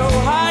get so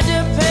hard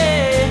to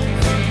pay.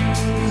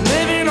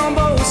 Living on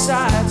both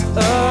sides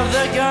of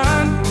the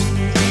gun.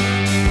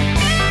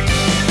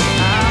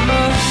 I'm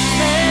a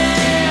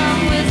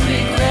man with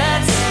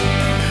regrets,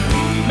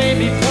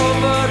 maybe poor,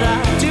 but I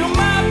do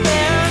my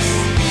best.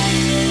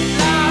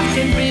 Life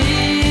can be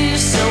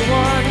so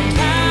unkind.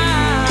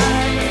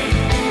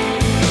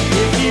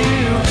 If you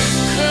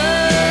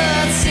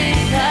could see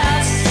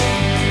past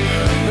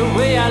the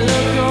way I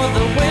look or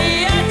the way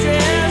I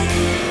dress,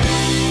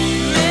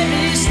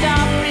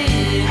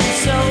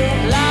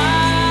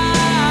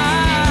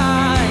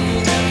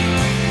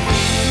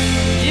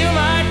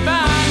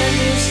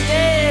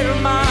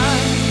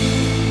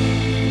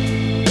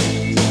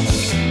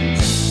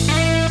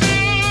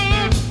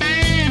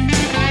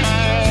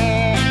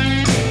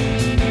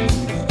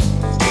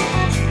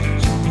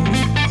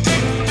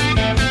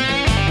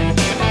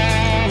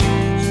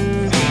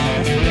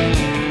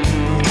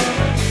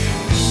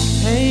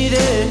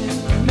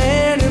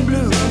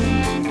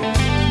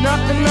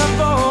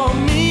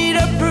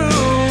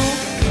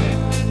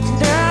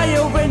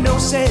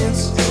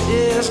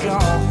 is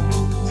gone.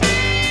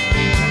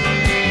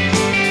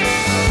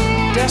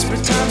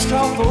 Desperate times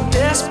call for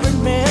desperate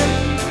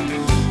men,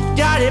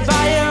 guided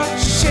by a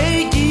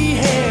shaky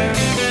hand.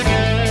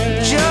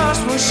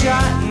 Just one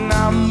shot and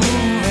I'm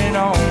moving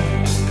on.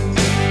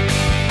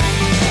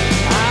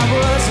 I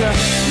was a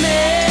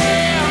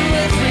man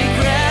with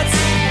regrets.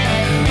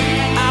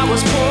 I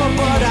was poor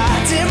but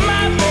I did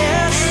my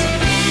best.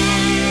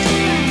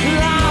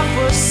 Life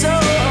was so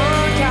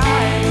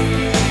unkind.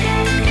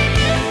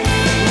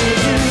 If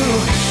you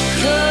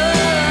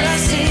could have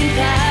seen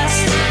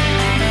past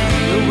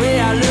the way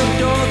I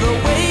looked or the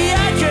way I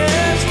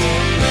dressed,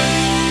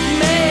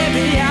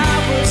 maybe I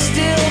would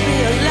still be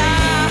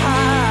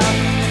alive.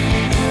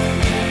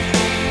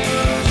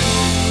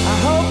 I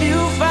hope you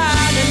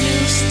find a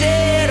new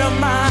state of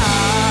mind.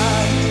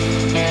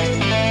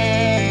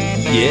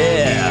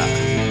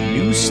 Yeah,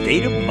 new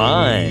state of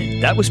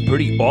mind. That was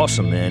pretty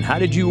awesome, man. How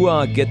did you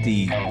get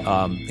the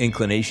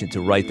inclination to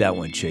write that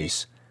one,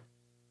 Chase?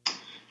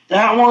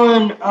 That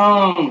one,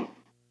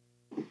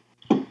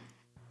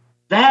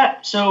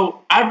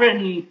 so I've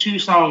written 2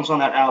 songs on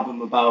that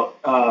album about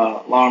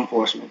law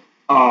enforcement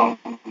and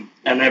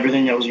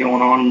everything that was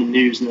going on in the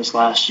news in this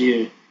last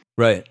year.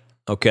 Right.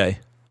 Okay.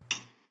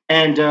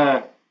 And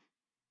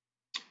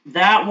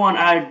that one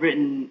I'd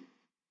written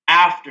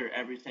after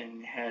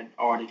everything had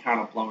already kind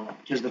of blown up.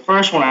 Because the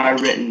first one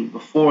I'd written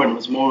before and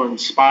was more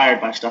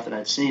inspired by stuff that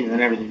I'd seen, and then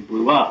everything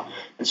blew up.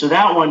 And so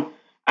that one,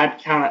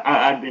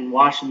 I'd been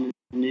watching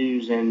the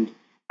news, and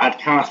I'd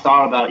kind of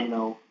thought about, it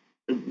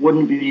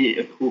wouldn't be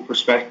a cool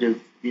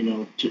perspective,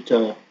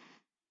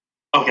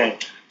 okay.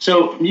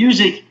 So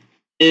music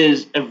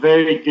is a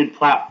very good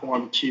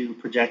platform to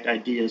project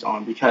ideas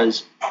on,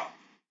 because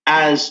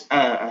as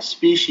a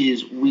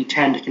species, we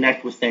tend to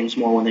connect with things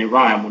more when they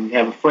rhyme. When you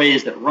have a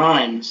phrase that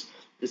rhymes,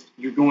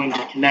 you're going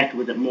to connect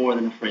with it more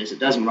than a phrase that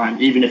doesn't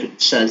rhyme, even if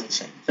it says the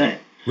same thing.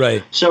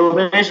 Right. So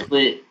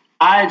basically,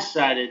 I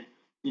decided,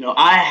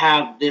 I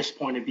have this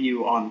point of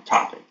view on the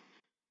topic.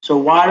 So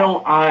why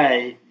don't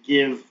I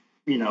give,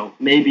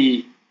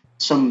 maybe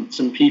some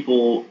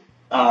people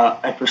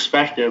a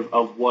perspective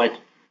of what,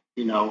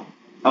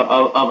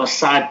 of a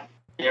side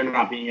they're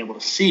not being able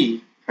to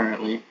see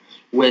currently,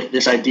 with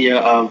this idea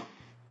of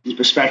the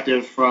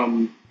perspective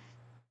from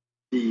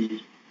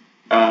the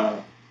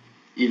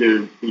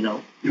either,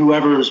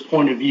 whoever's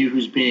point of view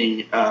who's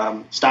being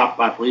stopped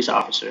by a police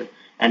officer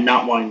and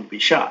not wanting to be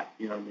shot,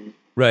 you know what I mean?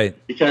 Right.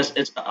 Because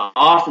it's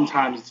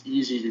oftentimes it's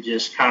easy to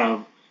just kind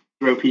of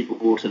throw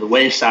people to the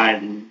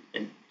wayside and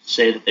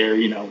say that they're,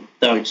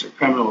 thugs or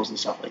criminals and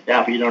stuff like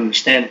that, but you don't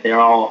understand that they're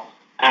all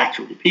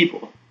actually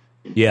people.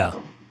 Yeah.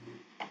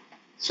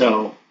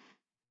 So,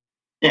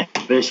 yeah,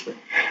 basically.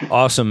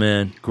 Awesome,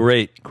 man.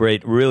 Great.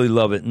 Really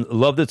love it.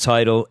 Love the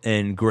title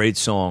and great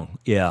song.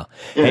 Yeah.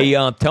 Hey,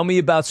 tell me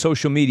about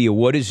social media.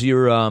 What is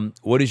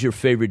your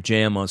favorite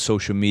jam on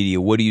social media?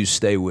 What do you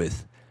stay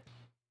with?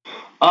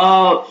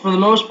 For the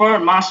most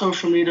part, my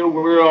social media,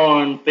 we're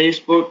on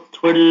Facebook,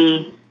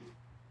 Twitter,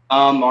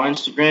 on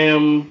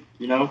Instagram.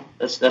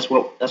 That's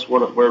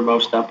what we're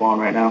most up on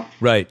right now.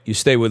 Right. You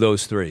stay with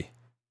those 3.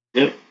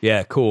 Yep.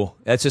 Yeah, cool.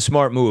 That's a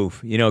smart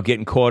move.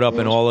 Getting caught up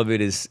in all of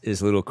it is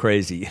a little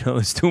crazy.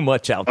 It's too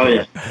much out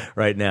there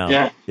right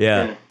now.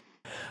 Yeah.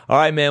 All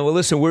right, man. Well,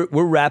 listen,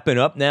 we're wrapping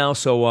up now,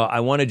 so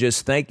I want to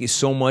just thank you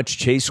so much,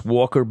 Chase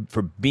Walker,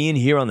 for being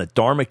here on the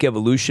Dharmic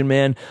Evolution,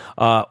 man.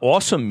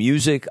 Awesome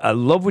music. I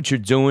love what you're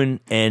doing,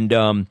 and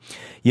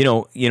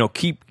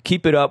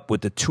keep it up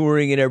with the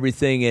touring and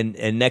everything.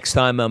 And next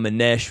time I'm in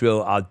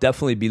Nashville, I'll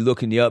definitely be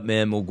looking you up,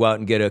 man. We'll go out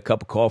and get a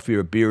cup of coffee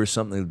or a beer or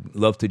something.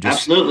 Love to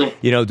just absolutely,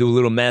 do a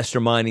little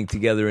masterminding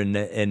together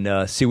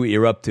and see what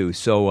you're up to.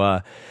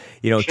 So,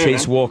 sure,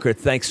 Chase man. Walker,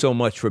 thanks so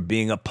much for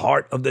being a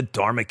part of the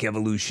Dharmic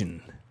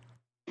Evolution.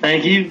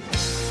 Thank you.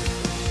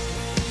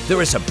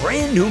 There is a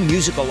brand new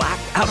musical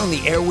act out on the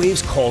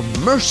airwaves called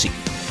Mercy.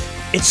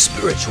 It's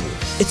spiritual.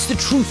 It's the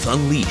truth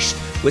unleashed,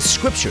 with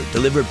scripture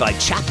delivered by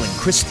Chaplain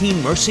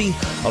Christine Mercy,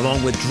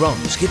 along with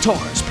drums,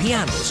 guitars,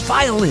 pianos,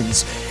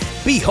 violins.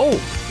 Behold,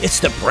 it's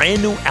the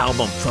brand new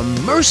album from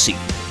Mercy,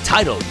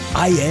 titled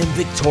I Am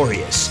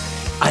Victorious.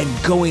 I'm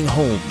going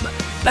home,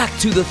 back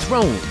to the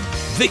throne.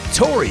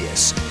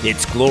 Victorious,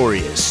 it's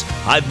glorious.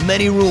 I've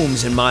many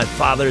rooms in my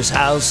Father's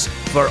house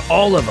for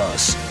all of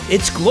us.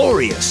 It's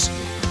glorious.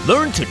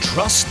 Learn to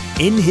trust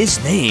in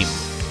His name.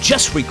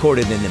 Just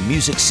recorded in the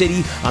Music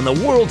City on the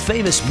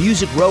world-famous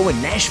Music Row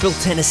in Nashville,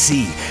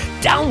 Tennessee.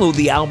 Download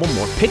the album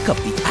or pick up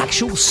the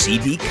actual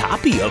CD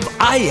copy of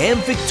I Am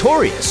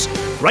Victorious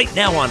right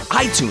now on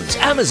iTunes,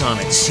 Amazon,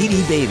 and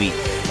CD Baby.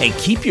 And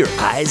keep your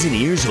eyes and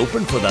ears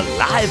open for the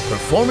live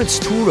performance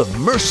tour of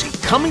Mercy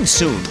coming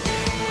soon.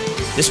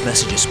 This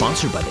message is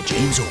sponsored by the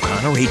James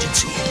O'Connor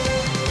Agency.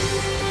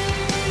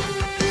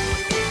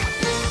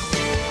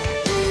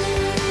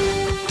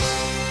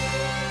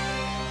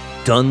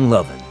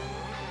 Dunlovin,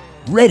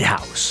 Red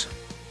House,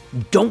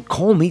 Don't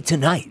Call Me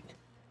Tonight,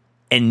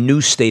 and New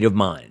State of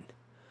Mind.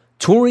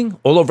 Touring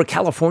all over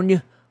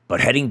California,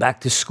 but heading back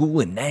to school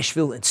in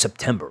Nashville in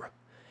September.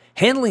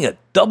 Handling a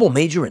double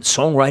major in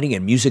songwriting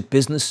and music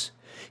business,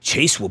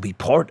 Chase will be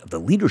part of the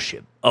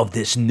leadership of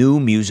this new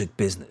music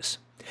business.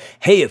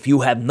 Hey, if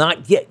you have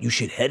not yet, you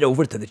should head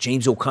over to the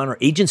James O'Connor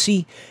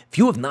Agency. If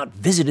you have not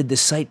visited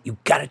this site, you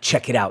got to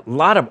check it out. A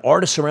lot of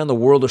artists around the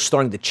world are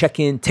starting to check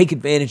in, take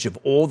advantage of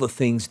all the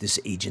things this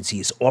agency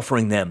is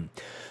offering them.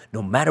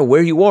 No matter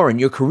where you are in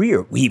your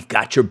career, we've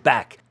got your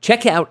back.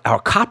 Check out our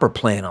Copper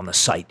plan on the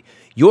site.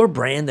 Your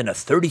brand in a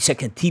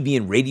 30-second TV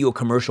and radio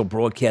commercial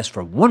broadcast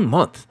for 1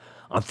 month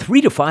on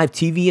 3 to 5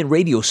 TV and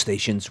radio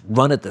stations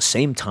run at the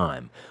same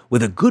time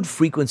with a good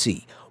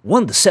frequency,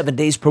 1 to 7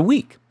 days per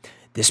week.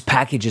 This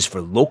package is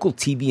for local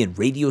TV and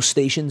radio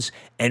stations,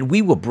 and we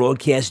will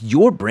broadcast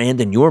your brand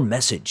and your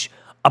message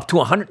up to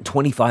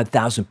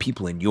 125,000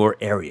 people in your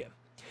area.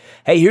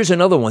 Hey, here's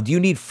another one. Do you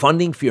need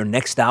funding for your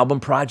next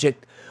album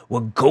project?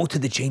 Well, go to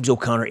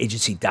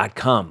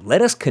thejamesoconnораgency.com.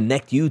 Let us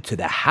connect you to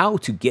the how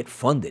to get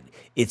funded.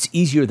 It's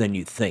easier than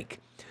you think.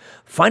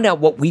 Find out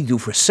what we do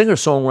for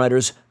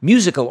singer-songwriters,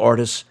 musical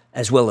artists,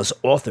 as well as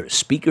authors,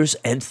 speakers,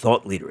 and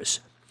thought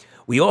leaders.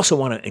 We also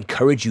want to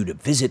encourage you to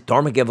visit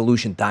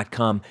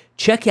dharmicevolution.com.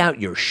 Check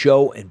out your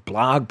show and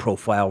blog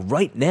profile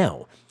right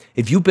now.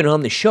 If you've been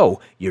on the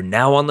show, you're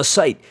now on the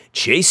site.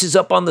 Chase is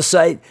up on the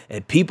site,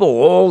 and people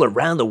all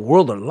around the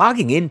world are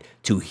logging in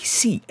to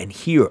see and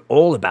hear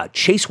all about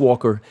Chase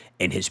Walker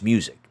and his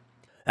music.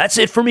 That's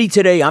it for me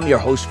today. I'm your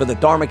host for the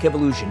Dharmic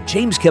Evolution,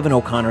 James Kevin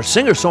O'Connor,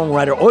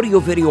 singer-songwriter,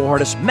 audio-video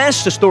artist,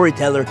 master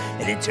storyteller,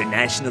 and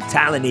international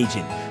talent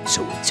agent.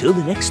 So until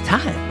the next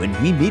time when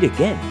we meet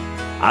again,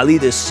 I'll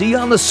either see you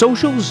on the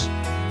socials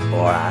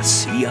or I'll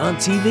see you on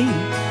TV.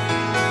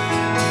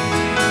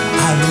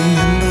 I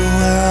remember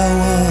where I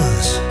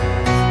was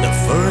the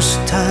first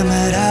time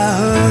that I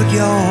heard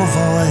your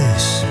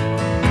voice.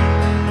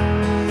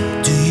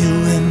 Do you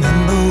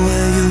remember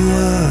where you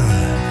were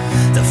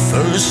the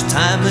first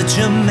time that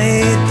you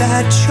made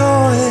that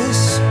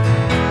choice?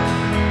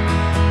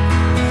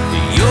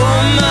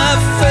 You're my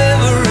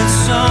favorite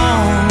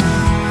song.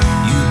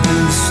 You've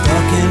been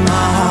stuck in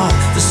my heart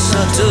for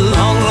such a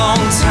long,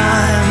 long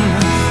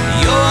time.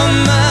 You're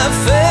my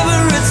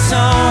favorite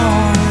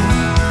song.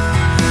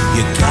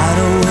 You got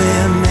a way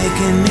of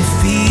making me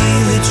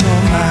feel that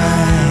you're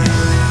mine.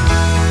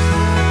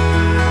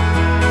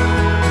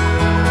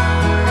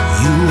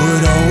 You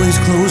would always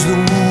close the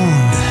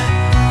wound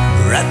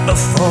right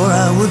before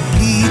I would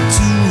bleed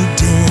to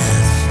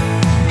death.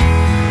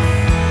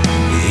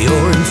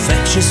 Your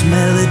infectious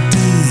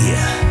melody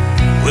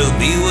will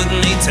be with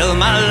me till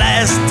my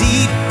last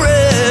deep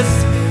breath.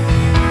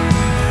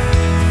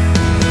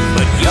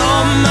 But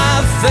you're my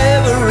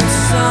favorite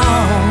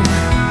song.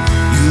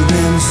 You've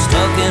been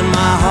stuck in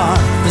my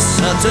heart for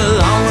such a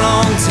long,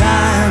 long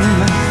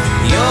time.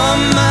 You're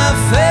my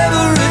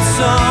favorite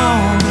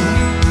song.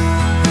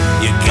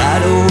 You got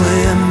a way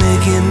of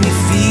making me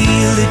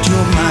feel that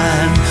you're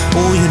mine.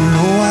 Oh, you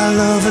know I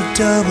love a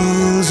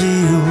 00.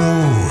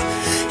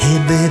 Hey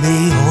baby,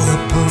 you're the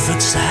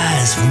perfect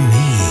size for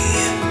me.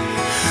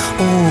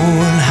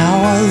 Oh, and how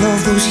I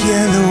love those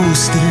yellow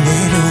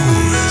stilettos.